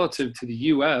relative to the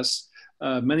U.S.,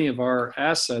 many of our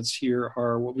assets here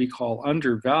are what we call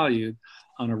undervalued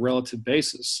on a relative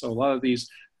basis. So a lot of these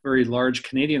very large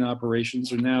Canadian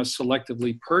operations are now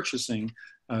selectively purchasing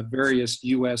various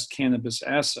U.S. cannabis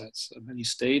assets. Many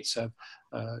states have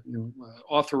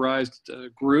authorized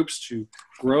groups to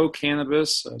grow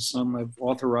cannabis. Some have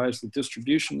authorized the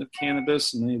distribution of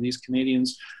cannabis, and many of these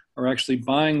Canadians are actually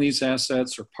buying these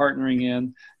assets or partnering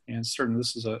in. And certainly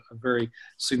this is a very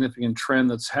significant trend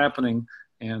that's happening.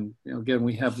 And again,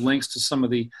 we have links to some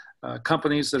of the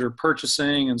companies that are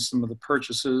purchasing and some of the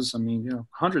purchases. I mean,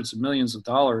 hundreds of millions of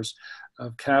dollars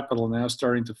of capital now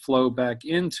starting to flow back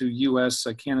into U.S.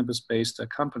 Cannabis-based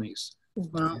companies.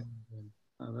 Wow. And,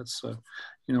 that's a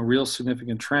real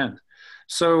significant trend.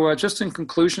 So just in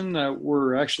conclusion,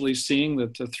 we're actually seeing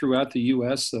that throughout the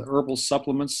U.S., herbal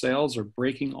supplement sales are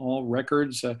breaking all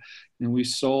records. We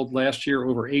sold last year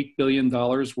over $8 billion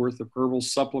worth of herbal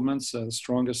supplements, the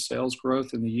strongest sales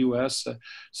growth in the U.S.,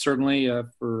 certainly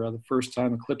for the first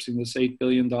time eclipsing this $8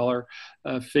 billion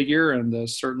figure. And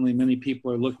certainly many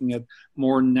people are looking at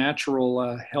more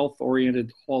natural,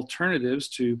 health-oriented alternatives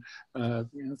to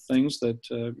things that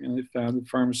they found that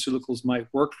pharmaceuticals might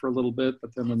work for a little bit,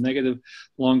 but then the negative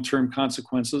long-term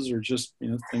consequences are just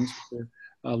things that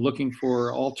they're looking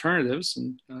for alternatives,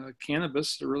 and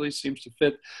cannabis really seems to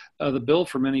fit the bill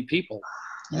for many people.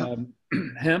 Yeah.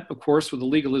 Hemp, of course, with the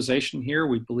legalization here,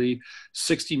 we believe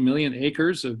 60 million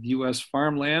acres of U.S.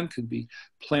 farmland could be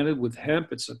planted with hemp.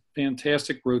 It's a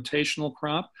fantastic rotational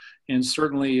crop, and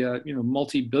certainly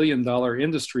multi-billion-dollar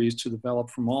industries to develop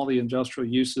from all the industrial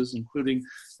uses, including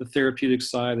the therapeutic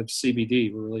side of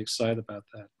CBD. We're really excited about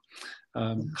that.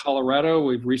 Colorado,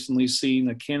 we've recently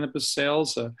seen cannabis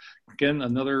sales. Again,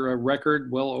 another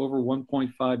record, well over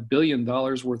 $1.5 billion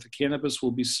worth of cannabis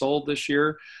will be sold this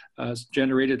year. It's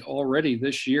generated already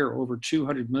this year over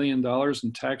 $200 million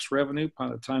in tax revenue. By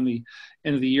the time the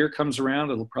end of the year comes around,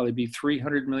 it'll probably be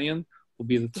 $300 million. Will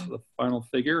be the final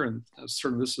figure, and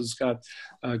certainly this has got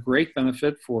great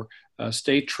benefit for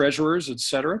state treasurers, et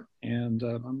cetera. And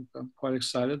I'm quite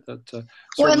excited that.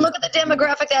 Well, and look at the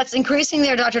demographic that's increasing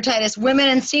there, Dr. Titus. Women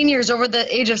and seniors over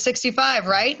the age of 65,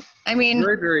 right? I mean,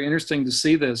 very, very interesting to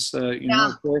see this.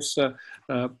 Of course,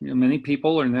 many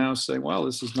people are now saying, well,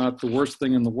 this is not the worst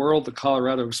thing in the world. The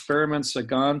Colorado experiments have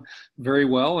gone very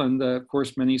well. And of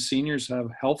course, many seniors have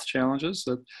health challenges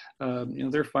that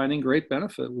they're finding great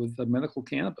benefit with medical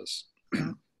cannabis.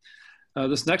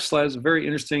 This next slide is a very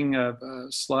interesting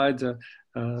slide.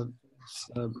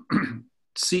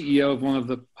 CEO of one of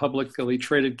the publicly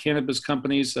traded cannabis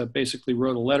companies basically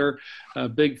wrote a letter, a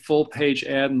big full-page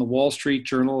ad in the Wall Street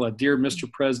Journal, a Dear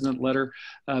Mr. President letter,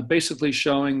 basically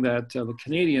showing that the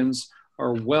Canadians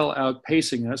are well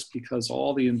outpacing us because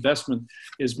all the investment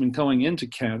has been going into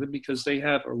Canada because they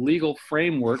have a legal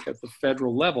framework at the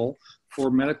federal level for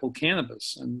medical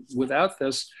cannabis. And without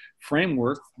this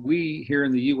framework, we here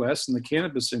in the U.S. in the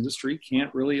cannabis industry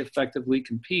can't really effectively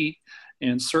compete.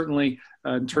 And certainly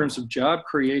in terms of job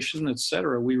creation, et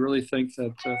cetera. We really think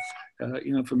that,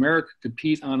 if America could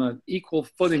compete on an equal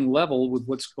footing level with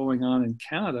what's going on in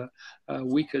Canada,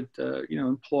 we could,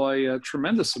 employ a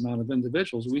tremendous amount of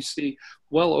individuals. We see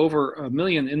well over 1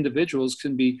 million individuals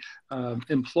can be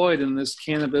employed in this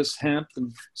cannabis, hemp,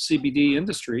 and CBD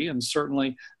industry, and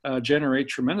certainly generate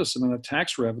tremendous amount of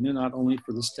tax revenue, not only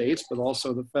for the states, but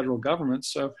also the federal government.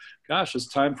 So, gosh, it's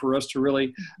time for us to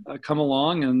really come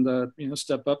along and,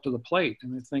 step up to the plate.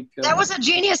 And I think that was a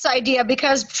genius idea,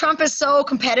 because Trump is so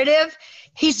competitive.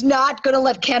 He's not going to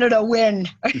let Canada win.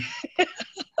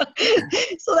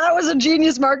 So that was a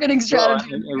genius marketing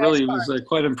strategy. Well, I really was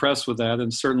quite impressed with that.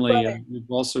 And certainly we've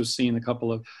also seen a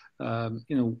couple of,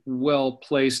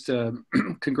 well-placed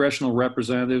congressional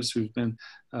representatives who've been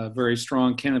very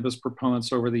strong cannabis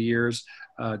proponents over the years,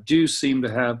 do seem to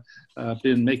have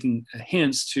been making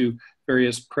hints to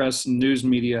various press and news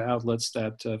media outlets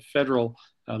that federal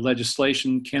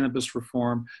legislation, cannabis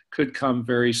reform, could come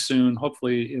very soon,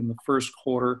 hopefully in the first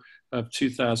quarter of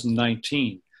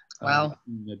 2019. Wow.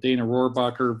 Dana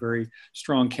Rohrabacher, very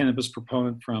strong cannabis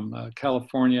proponent from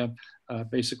California,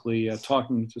 basically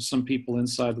talking to some people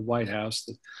inside the White House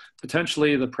that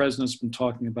potentially the president's been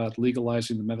talking about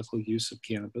legalizing the medical use of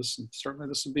cannabis. And certainly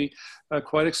this would be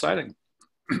quite exciting.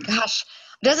 Gosh,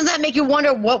 doesn't that make you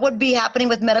wonder what would be happening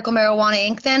with medical marijuana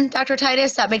Inc. then, Dr.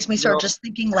 Titus? That makes me start just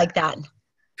thinking like that.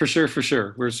 For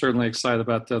sure. We're certainly excited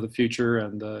about the future,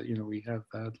 and we have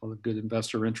had a lot of good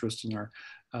investor interest in our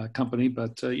company.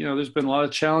 But there's been a lot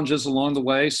of challenges along the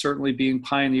way. Certainly, being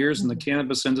pioneers in the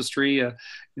cannabis industry,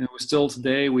 still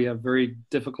today we have very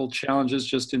difficult challenges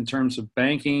just in terms of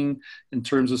banking, in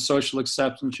terms of social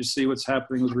acceptance. You see what's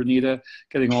happening with Renita,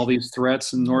 getting all these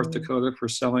threats in North Dakota for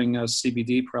selling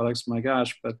CBD products. My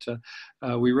gosh! But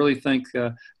we really think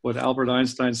what Albert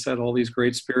Einstein said: all these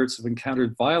great spirits have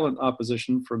encountered violent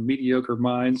opposition from mediocre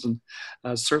minds, and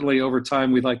certainly over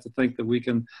time we'd like to think that we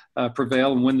can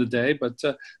prevail and win the day. But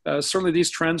certainly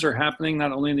these trends are happening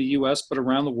not only in the U.S. but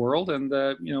around the world, and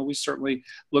we certainly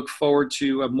look forward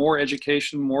to more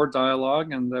education, more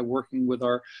dialogue, and working with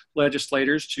our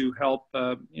legislators to help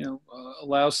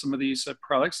allow some of these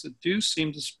products that do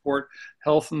seem to support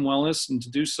health and wellness, and to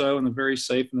do so in a very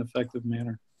safe and effective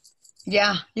manner.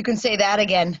 Yeah, you can say that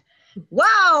again.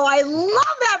 Wow, I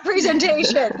love that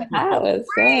presentation. That was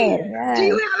Bree, good. Yes. do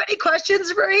you have any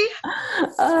questions, Bree?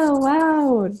 Oh,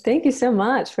 wow. Thank you so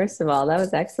much. First of all, that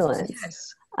was excellent.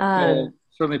 Yes.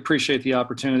 Certainly appreciate the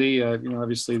opportunity.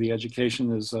 Obviously the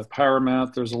education is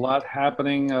paramount. There's a lot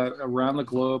happening around the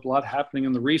globe, a lot happening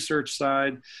in the research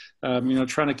side,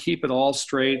 trying to keep it all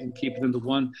straight and keep it into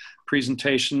one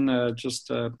presentation.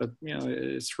 But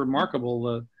it's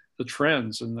remarkable the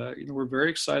trends, and we're very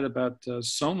excited about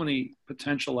so many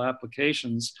potential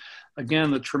applications.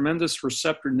 Again, the tremendous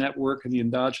receptor network in the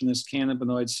endogenous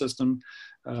cannabinoid system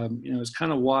is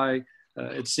kind of why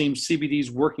it seems CBD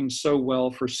is working so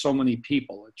well for so many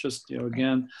people. It just,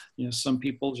 some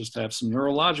people just have some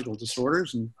neurological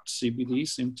disorders, and CBD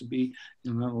seems to be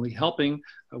not only helping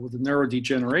with the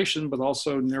neurodegeneration, but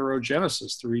also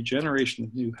neurogenesis, the regeneration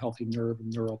of new healthy nerve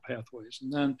and neural pathways.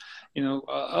 And then,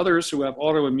 others who have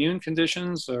autoimmune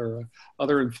conditions or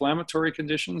other inflammatory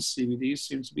conditions, CBD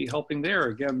seems to be helping there.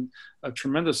 Again, a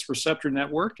tremendous receptor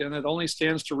network, and it only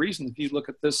stands to reason if you look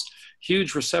at this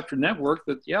huge receptor network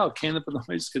that,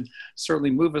 cannabinoids could certainly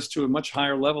move us to a much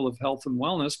higher level of health and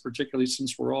wellness, particularly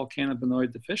since we're all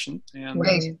cannabinoid deficient. And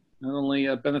not only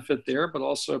benefit there, but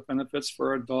also benefits for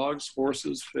our dogs,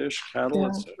 horses, fish, cattle,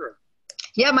 etc.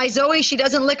 Yeah, my Zoe, she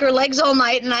doesn't lick her legs all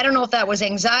night, and I don't know if that was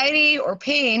anxiety or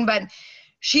pain, but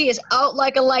she is out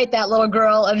like a light, that little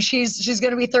girl, and she's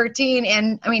going to be 13,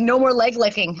 and I mean, no more leg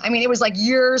licking. I mean, it was like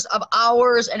years of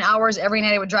hours and hours every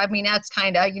night. It would drive me nuts,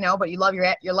 kind of, but you love your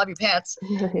pets.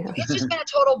 Yeah. It's just been a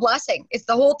total blessing.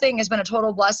 The whole thing has been a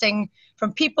total blessing,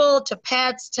 from people to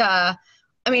pets to,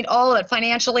 all of it.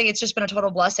 Financially, it's just been a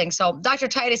total blessing. So, Dr.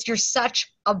 Titus, you're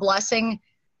such a blessing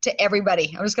to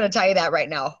everybody. I'm just going to tell you that right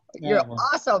now. You're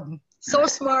awesome, so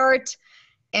smart,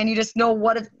 and you just know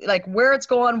where it's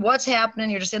going, what's happening.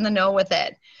 You're just in the know with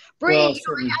it. Bree, I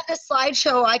have this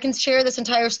slideshow. I can share this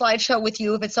entire slideshow with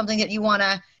you if it's something that you want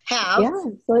to have. Yeah,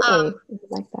 absolutely.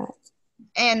 Like that.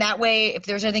 And that way, if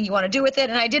there's anything you want to do with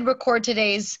it, and I did record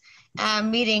today's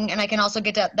meeting, and I can also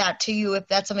get that to you if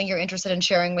that's something you're interested in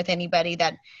sharing with anybody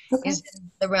that is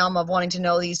in the realm of wanting to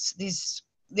know these.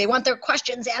 They want their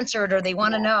questions answered, or they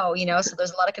want to know, so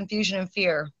there's a lot of confusion and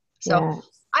fear. So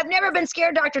I've never been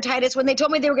scared, Dr. Titus. When they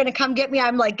told me they were going to come get me,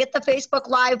 I'm like, get the Facebook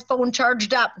Live phone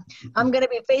charged up. I'm going to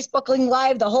be Facebooking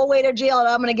Live the whole way to jail, and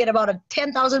I'm going to get about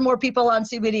 10,000 more people on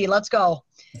CBD. Let's go.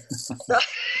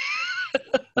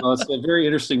 Well, it's very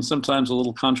interesting. Sometimes a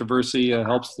little controversy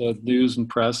helps the news and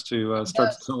press to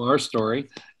start to tell our story,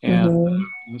 and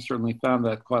we certainly found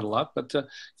that quite a lot. But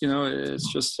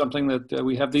it's just something that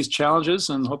we have these challenges,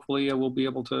 and hopefully we'll be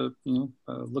able to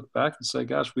look back and say,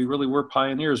 "Gosh, we really were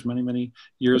pioneers many, many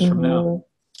years from now."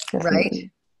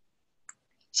 Right.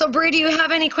 So, Bree, do you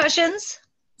have any questions?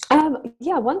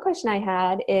 Yeah, one question I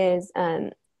had is,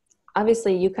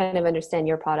 obviously you kind of understand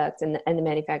your product and the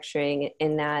manufacturing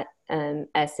in that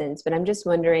essence, but I'm just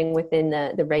wondering within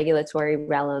the regulatory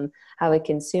realm, how a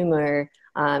consumer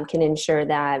can ensure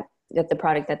that the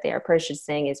product that they are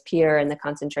purchasing is pure and the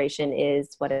concentration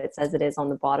is what it says it is on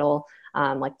the bottle,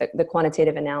 like the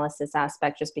quantitative analysis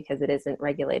aspect, just because it isn't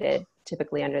regulated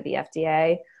typically under the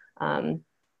FDA.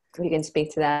 If you can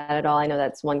speak to that at all. I know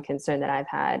that's one concern that I've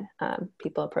had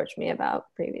people approach me about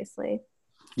previously.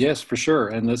 Yes, for sure.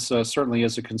 And this certainly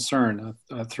is a concern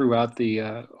throughout the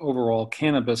overall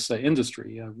cannabis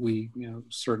industry. We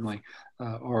certainly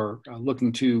are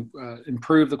looking to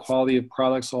improve the quality of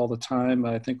products all the time.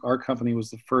 I think our company was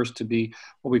the first to be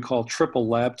what we call triple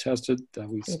lab tested.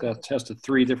 We tested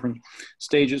 3 different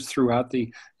stages throughout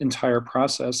the entire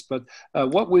process. But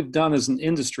what we've done as an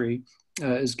industry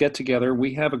is get together.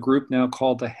 We have a group now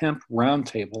called the Hemp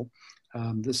Roundtable.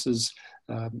 This is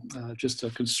just a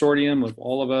consortium of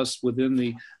all of us within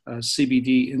the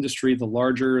CBD industry. The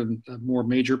larger and more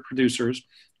major producers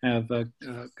have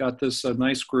got this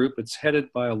nice group. It's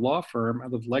headed by a law firm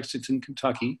out of Lexington,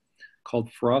 Kentucky,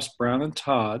 called Frost, Brown and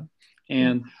Todd.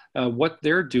 And what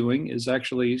they're doing is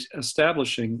actually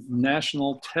establishing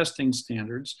national testing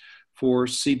standards for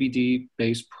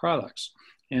CBD-based products.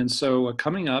 And so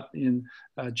coming up in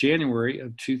January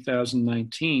of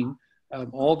 2019,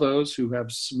 all those who have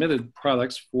submitted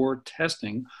products for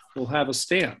testing will have a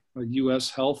stamp. A U.S.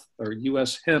 Health or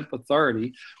U.S. Hemp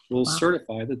Authority will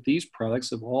certify that these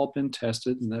products have all been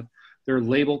tested and that their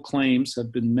label claims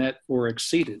have been met or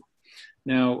exceeded.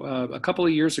 Now, a couple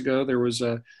of years ago, there was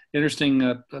an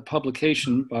interesting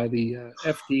publication by the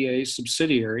FDA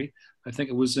subsidiary. I think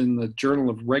it was in the Journal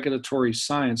of Regulatory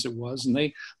Science it was, and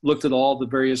they looked at all the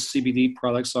various CBD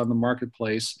products on the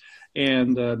marketplace.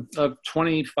 And of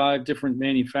 25 different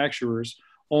manufacturers,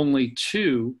 only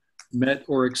 2 met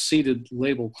or exceeded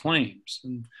label claims.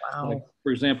 And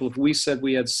for example, if we said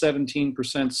we had 17%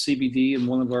 CBD in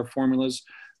one of our formulas,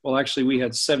 well, actually we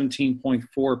had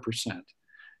 17.4%.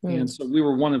 And so we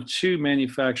were one of 2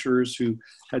 manufacturers who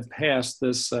had passed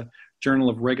this Journal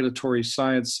of Regulatory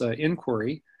Science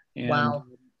inquiry. And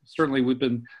certainly we've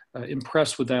been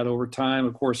impressed with that over time.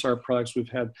 Of course, our products, we've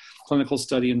had clinical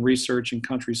study and research in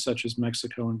countries such as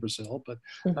Mexico and Brazil, but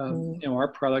our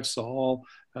products all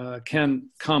can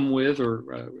come with,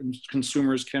 or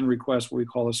consumers can request what we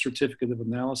call a certificate of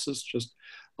analysis, just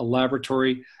a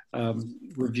laboratory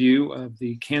review of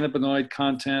the cannabinoid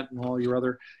content and all your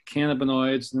other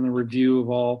cannabinoids, and then a review of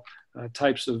all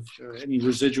types of any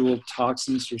residual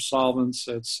toxins or solvents,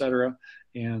 et cetera.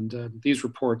 And these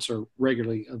reports are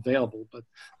regularly available, but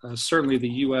certainly the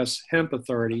U.S. Hemp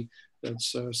Authority,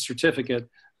 that's a certificate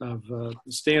of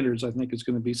standards, I think is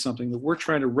going to be something that we're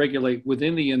trying to regulate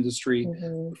within the industry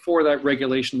before that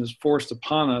regulation is forced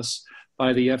upon us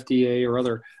by the FDA or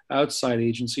other outside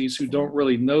agencies who don't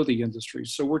really know the industry.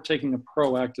 So we're taking a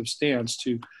proactive stance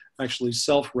to actually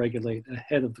self-regulate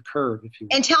ahead of the curve, if you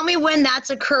will. And tell me when that's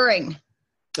occurring.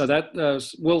 So that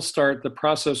will start,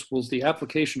 the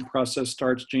application process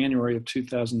starts January of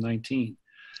 2019.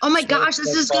 Oh my gosh,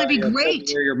 this is going to be great.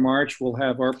 February or March, we'll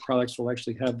have our products will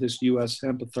actually have this U.S.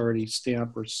 Hemp Authority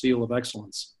stamp or seal of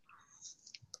excellence.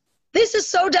 This is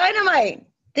so dynamite.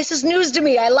 This is news to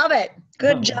me. I love it.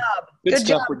 Good job. Good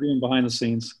stuff we're doing behind the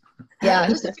scenes. Yeah,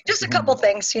 just a couple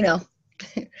things,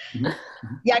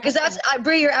 Yeah, because that's,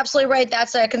 Bree, you're absolutely right.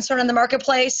 That's a concern in the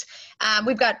marketplace.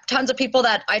 We've got tons of people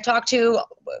that I talk to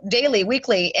daily,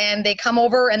 weekly, and they come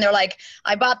over and they're like,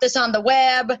 I bought this on the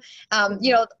web.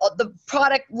 The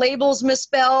product label's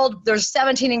misspelled. There's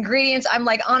 17 ingredients. I'm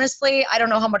like, honestly, I don't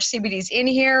know how much CBD is in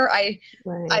here. I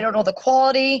don't know the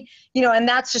quality, and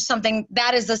that's just something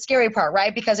that is the scary part,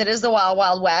 right? Because it is the wild,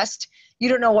 wild west. You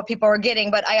don't know what people are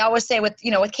getting, but I always say with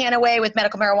Kannaway, with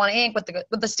Medical Marijuana Inc.,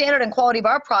 with the standard and quality of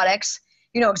our products,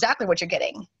 you know exactly what you're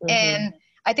getting. And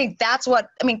I think that's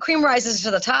cream rises to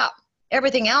the top.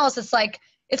 Everything else,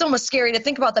 it's almost scary to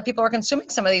think about that people are consuming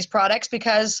some of these products,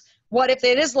 because what if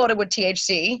it is loaded with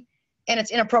THC and it's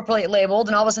inappropriately labeled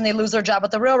and all of a sudden they lose their job at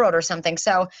the railroad or something.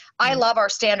 So I love our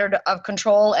standard of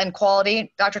control and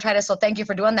quality, Dr. Titus, so thank you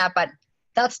for doing that, but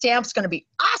that stamp's going to be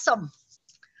awesome.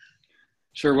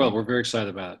 Sure will. We're very excited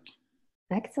about it.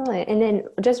 Excellent. And then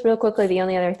just real quickly, the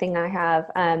only other thing I have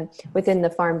within the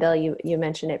Farm Bill, you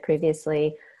mentioned it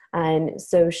previously.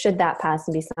 So should that pass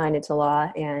and be signed into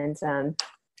law, and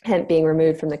hemp being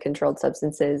removed from the controlled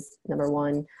substances, number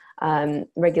one,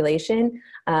 regulation,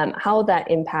 how will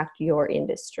that impact your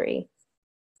industry?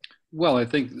 Well, I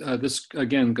think this,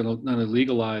 again, going to not only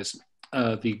legalize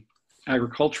the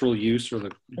agricultural use or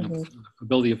the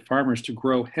ability of farmers to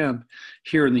grow hemp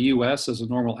here in the U.S. as a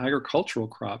normal agricultural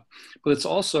crop, but it's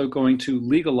also going to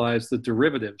legalize the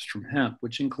derivatives from hemp,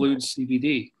 which includes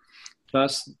CBD.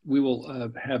 Thus, we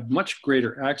will have much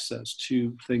greater access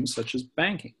to things such as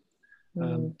banking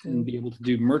and be able to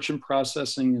do merchant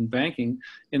processing and banking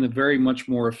in a very much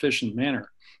more efficient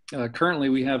manner. Currently,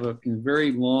 we have a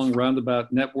very long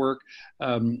roundabout network.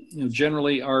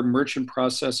 Generally, our merchant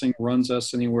processing runs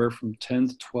us anywhere from 10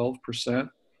 to 12%.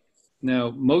 Now,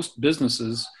 most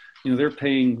businesses, they're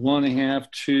paying 1.5%,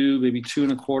 2%, maybe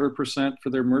 2.25% for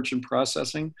their merchant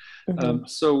processing.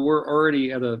 So we're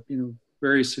already at a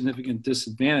very significant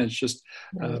disadvantage just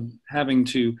having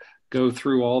to go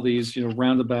through all these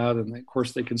roundabout, and of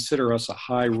course they consider us a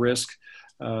high risk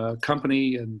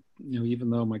company, and even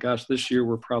though, my gosh, this year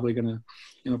we're probably going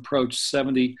to approach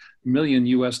 $70 million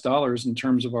in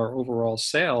terms of our overall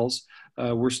sales,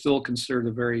 we're still considered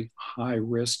a very high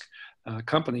risk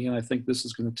company, and I think this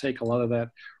is going to take a lot of that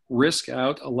risk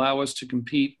out, allow us to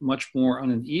compete much more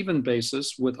on an even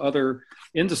basis with other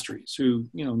industries who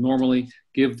normally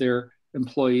give their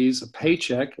employees a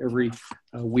paycheck every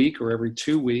week or every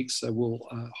 2 weeks. We'll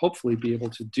hopefully be able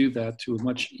to do that to a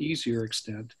much easier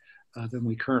extent than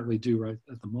we currently do right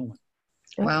at the moment.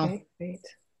 Wow. Okay, great.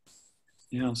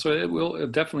 Yeah, so it will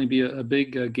definitely be a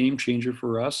big game changer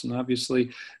for us. And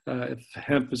obviously, if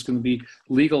hemp is going to be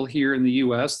legal here in the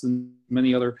U.S., then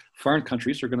many other foreign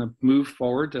countries are going to move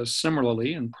forward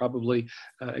similarly and probably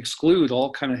exclude all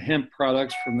kind of hemp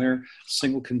products from their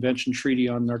single convention treaty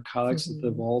on narcotics that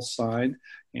they've all signed.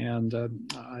 And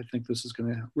I think this is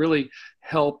going to really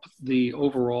help the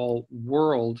overall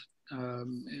world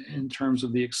in terms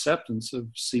of the acceptance of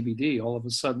CBD. All of a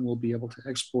sudden, we'll be able to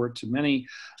export to many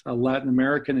Latin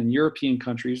American and European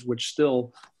countries, which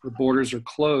still the borders are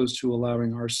closed to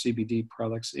allowing our CBD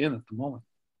products in at the moment.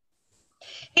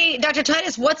 Hey, Dr.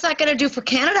 Titus, what's that going to do for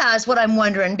Canada is what I'm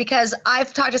wondering, because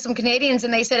I've talked to some Canadians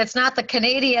and they said it's not the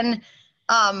Canadian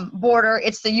border,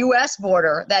 it's the U.S.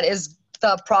 border that is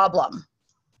the problem.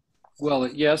 Well,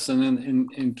 yes, and then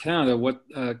in Canada, what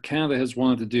Canada has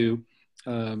wanted to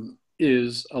do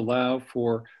is allow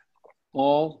for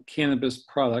all cannabis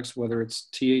products, whether it's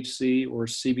THC or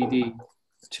CBD,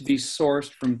 to be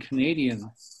sourced from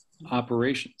Canadian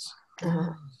operations.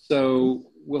 So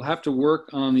we'll have to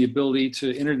work on the ability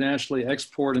to internationally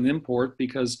export and import,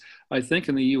 because I think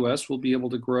in the U.S. we'll be able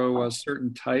to grow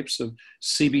certain types of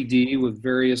CBD with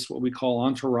various what we call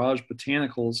entourage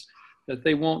botanicals that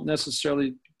they won't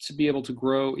necessarily to be able to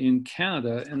grow in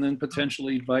Canada, and then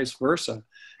potentially vice versa.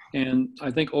 And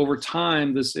I think over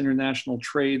time, this international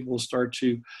trade will start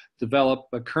to develop.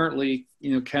 But currently,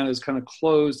 Canada is kind of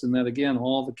closed in that, again,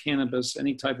 all the cannabis,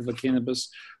 any type of a cannabis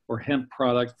or hemp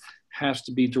product has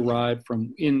to be derived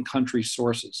from in-country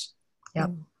sources.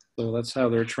 Yep. So that's how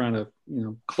they're trying to,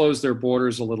 close their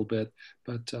borders a little bit.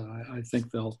 But I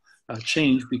think they'll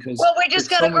change, because well, we just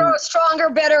got to grow a stronger,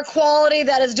 better quality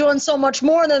that is doing so much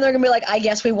more, and then they're gonna be like, I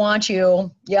guess we want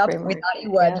you. Yep, we thought you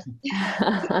would.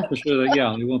 Yeah. For sure,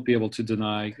 yeah, we won't be able to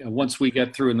deny once we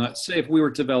get through. And not say if we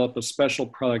were to develop a special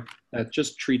product that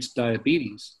just treats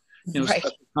diabetes, Right.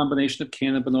 special combination of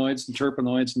cannabinoids and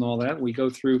terpenoids and all that. We go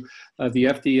through the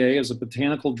FDA as a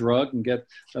botanical drug and get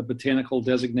a botanical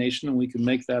designation, and we can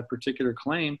make that particular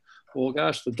claim. Well,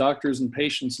 gosh, the doctors and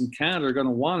patients in Canada are going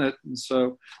to want it, and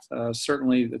so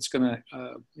certainly it's going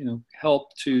to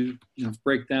help to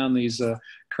break down these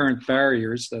current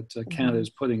barriers that Canada is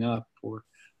putting up for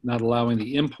not allowing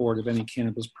the import of any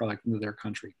cannabis product into their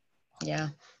country. Yeah.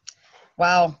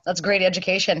 Wow, that's great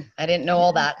education. I didn't know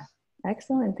all that.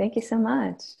 Excellent. Thank you so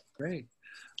much. Great.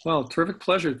 Well, terrific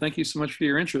pleasure. Thank you so much for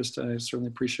your interest. I certainly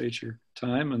appreciate your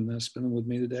time and spending with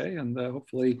me today. And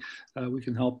hopefully we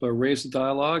can help raise the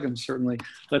dialogue and certainly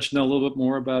let you know a little bit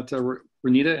more about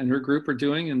Renita and her group are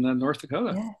doing in North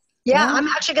Dakota. Yeah, I'm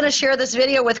actually going to share this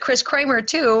video with Chris Cramer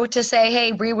too, to say,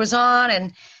 hey, Bree was on,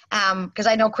 and because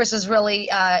I know Chris is really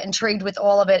intrigued with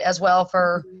all of it as well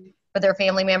for their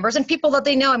family members and people that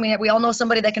they know. I mean, we all know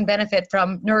somebody that can benefit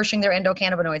from nourishing their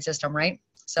endocannabinoid system, right?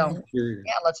 So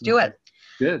yeah, let's do it.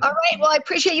 Good. All right. Well, I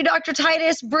appreciate you, Dr.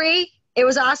 Titus. Bree, it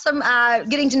was awesome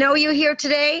getting to know you here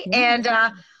today. And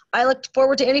I look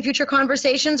forward to any future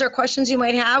conversations or questions you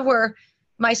might have where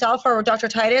myself or Dr.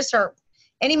 Titus or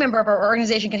any member of our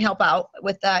organization can help out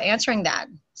with answering that.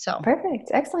 So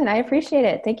perfect. Excellent. I appreciate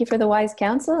it. Thank you for the wise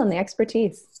counsel and the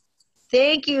expertise.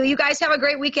 thank you. You guys have a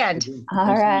great weekend.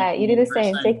 All right. You do the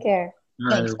same. Take care.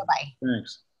 Thanks. Bye-bye.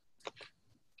 Thanks.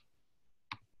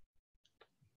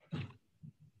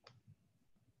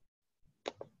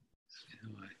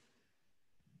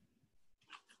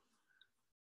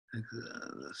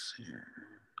 This here.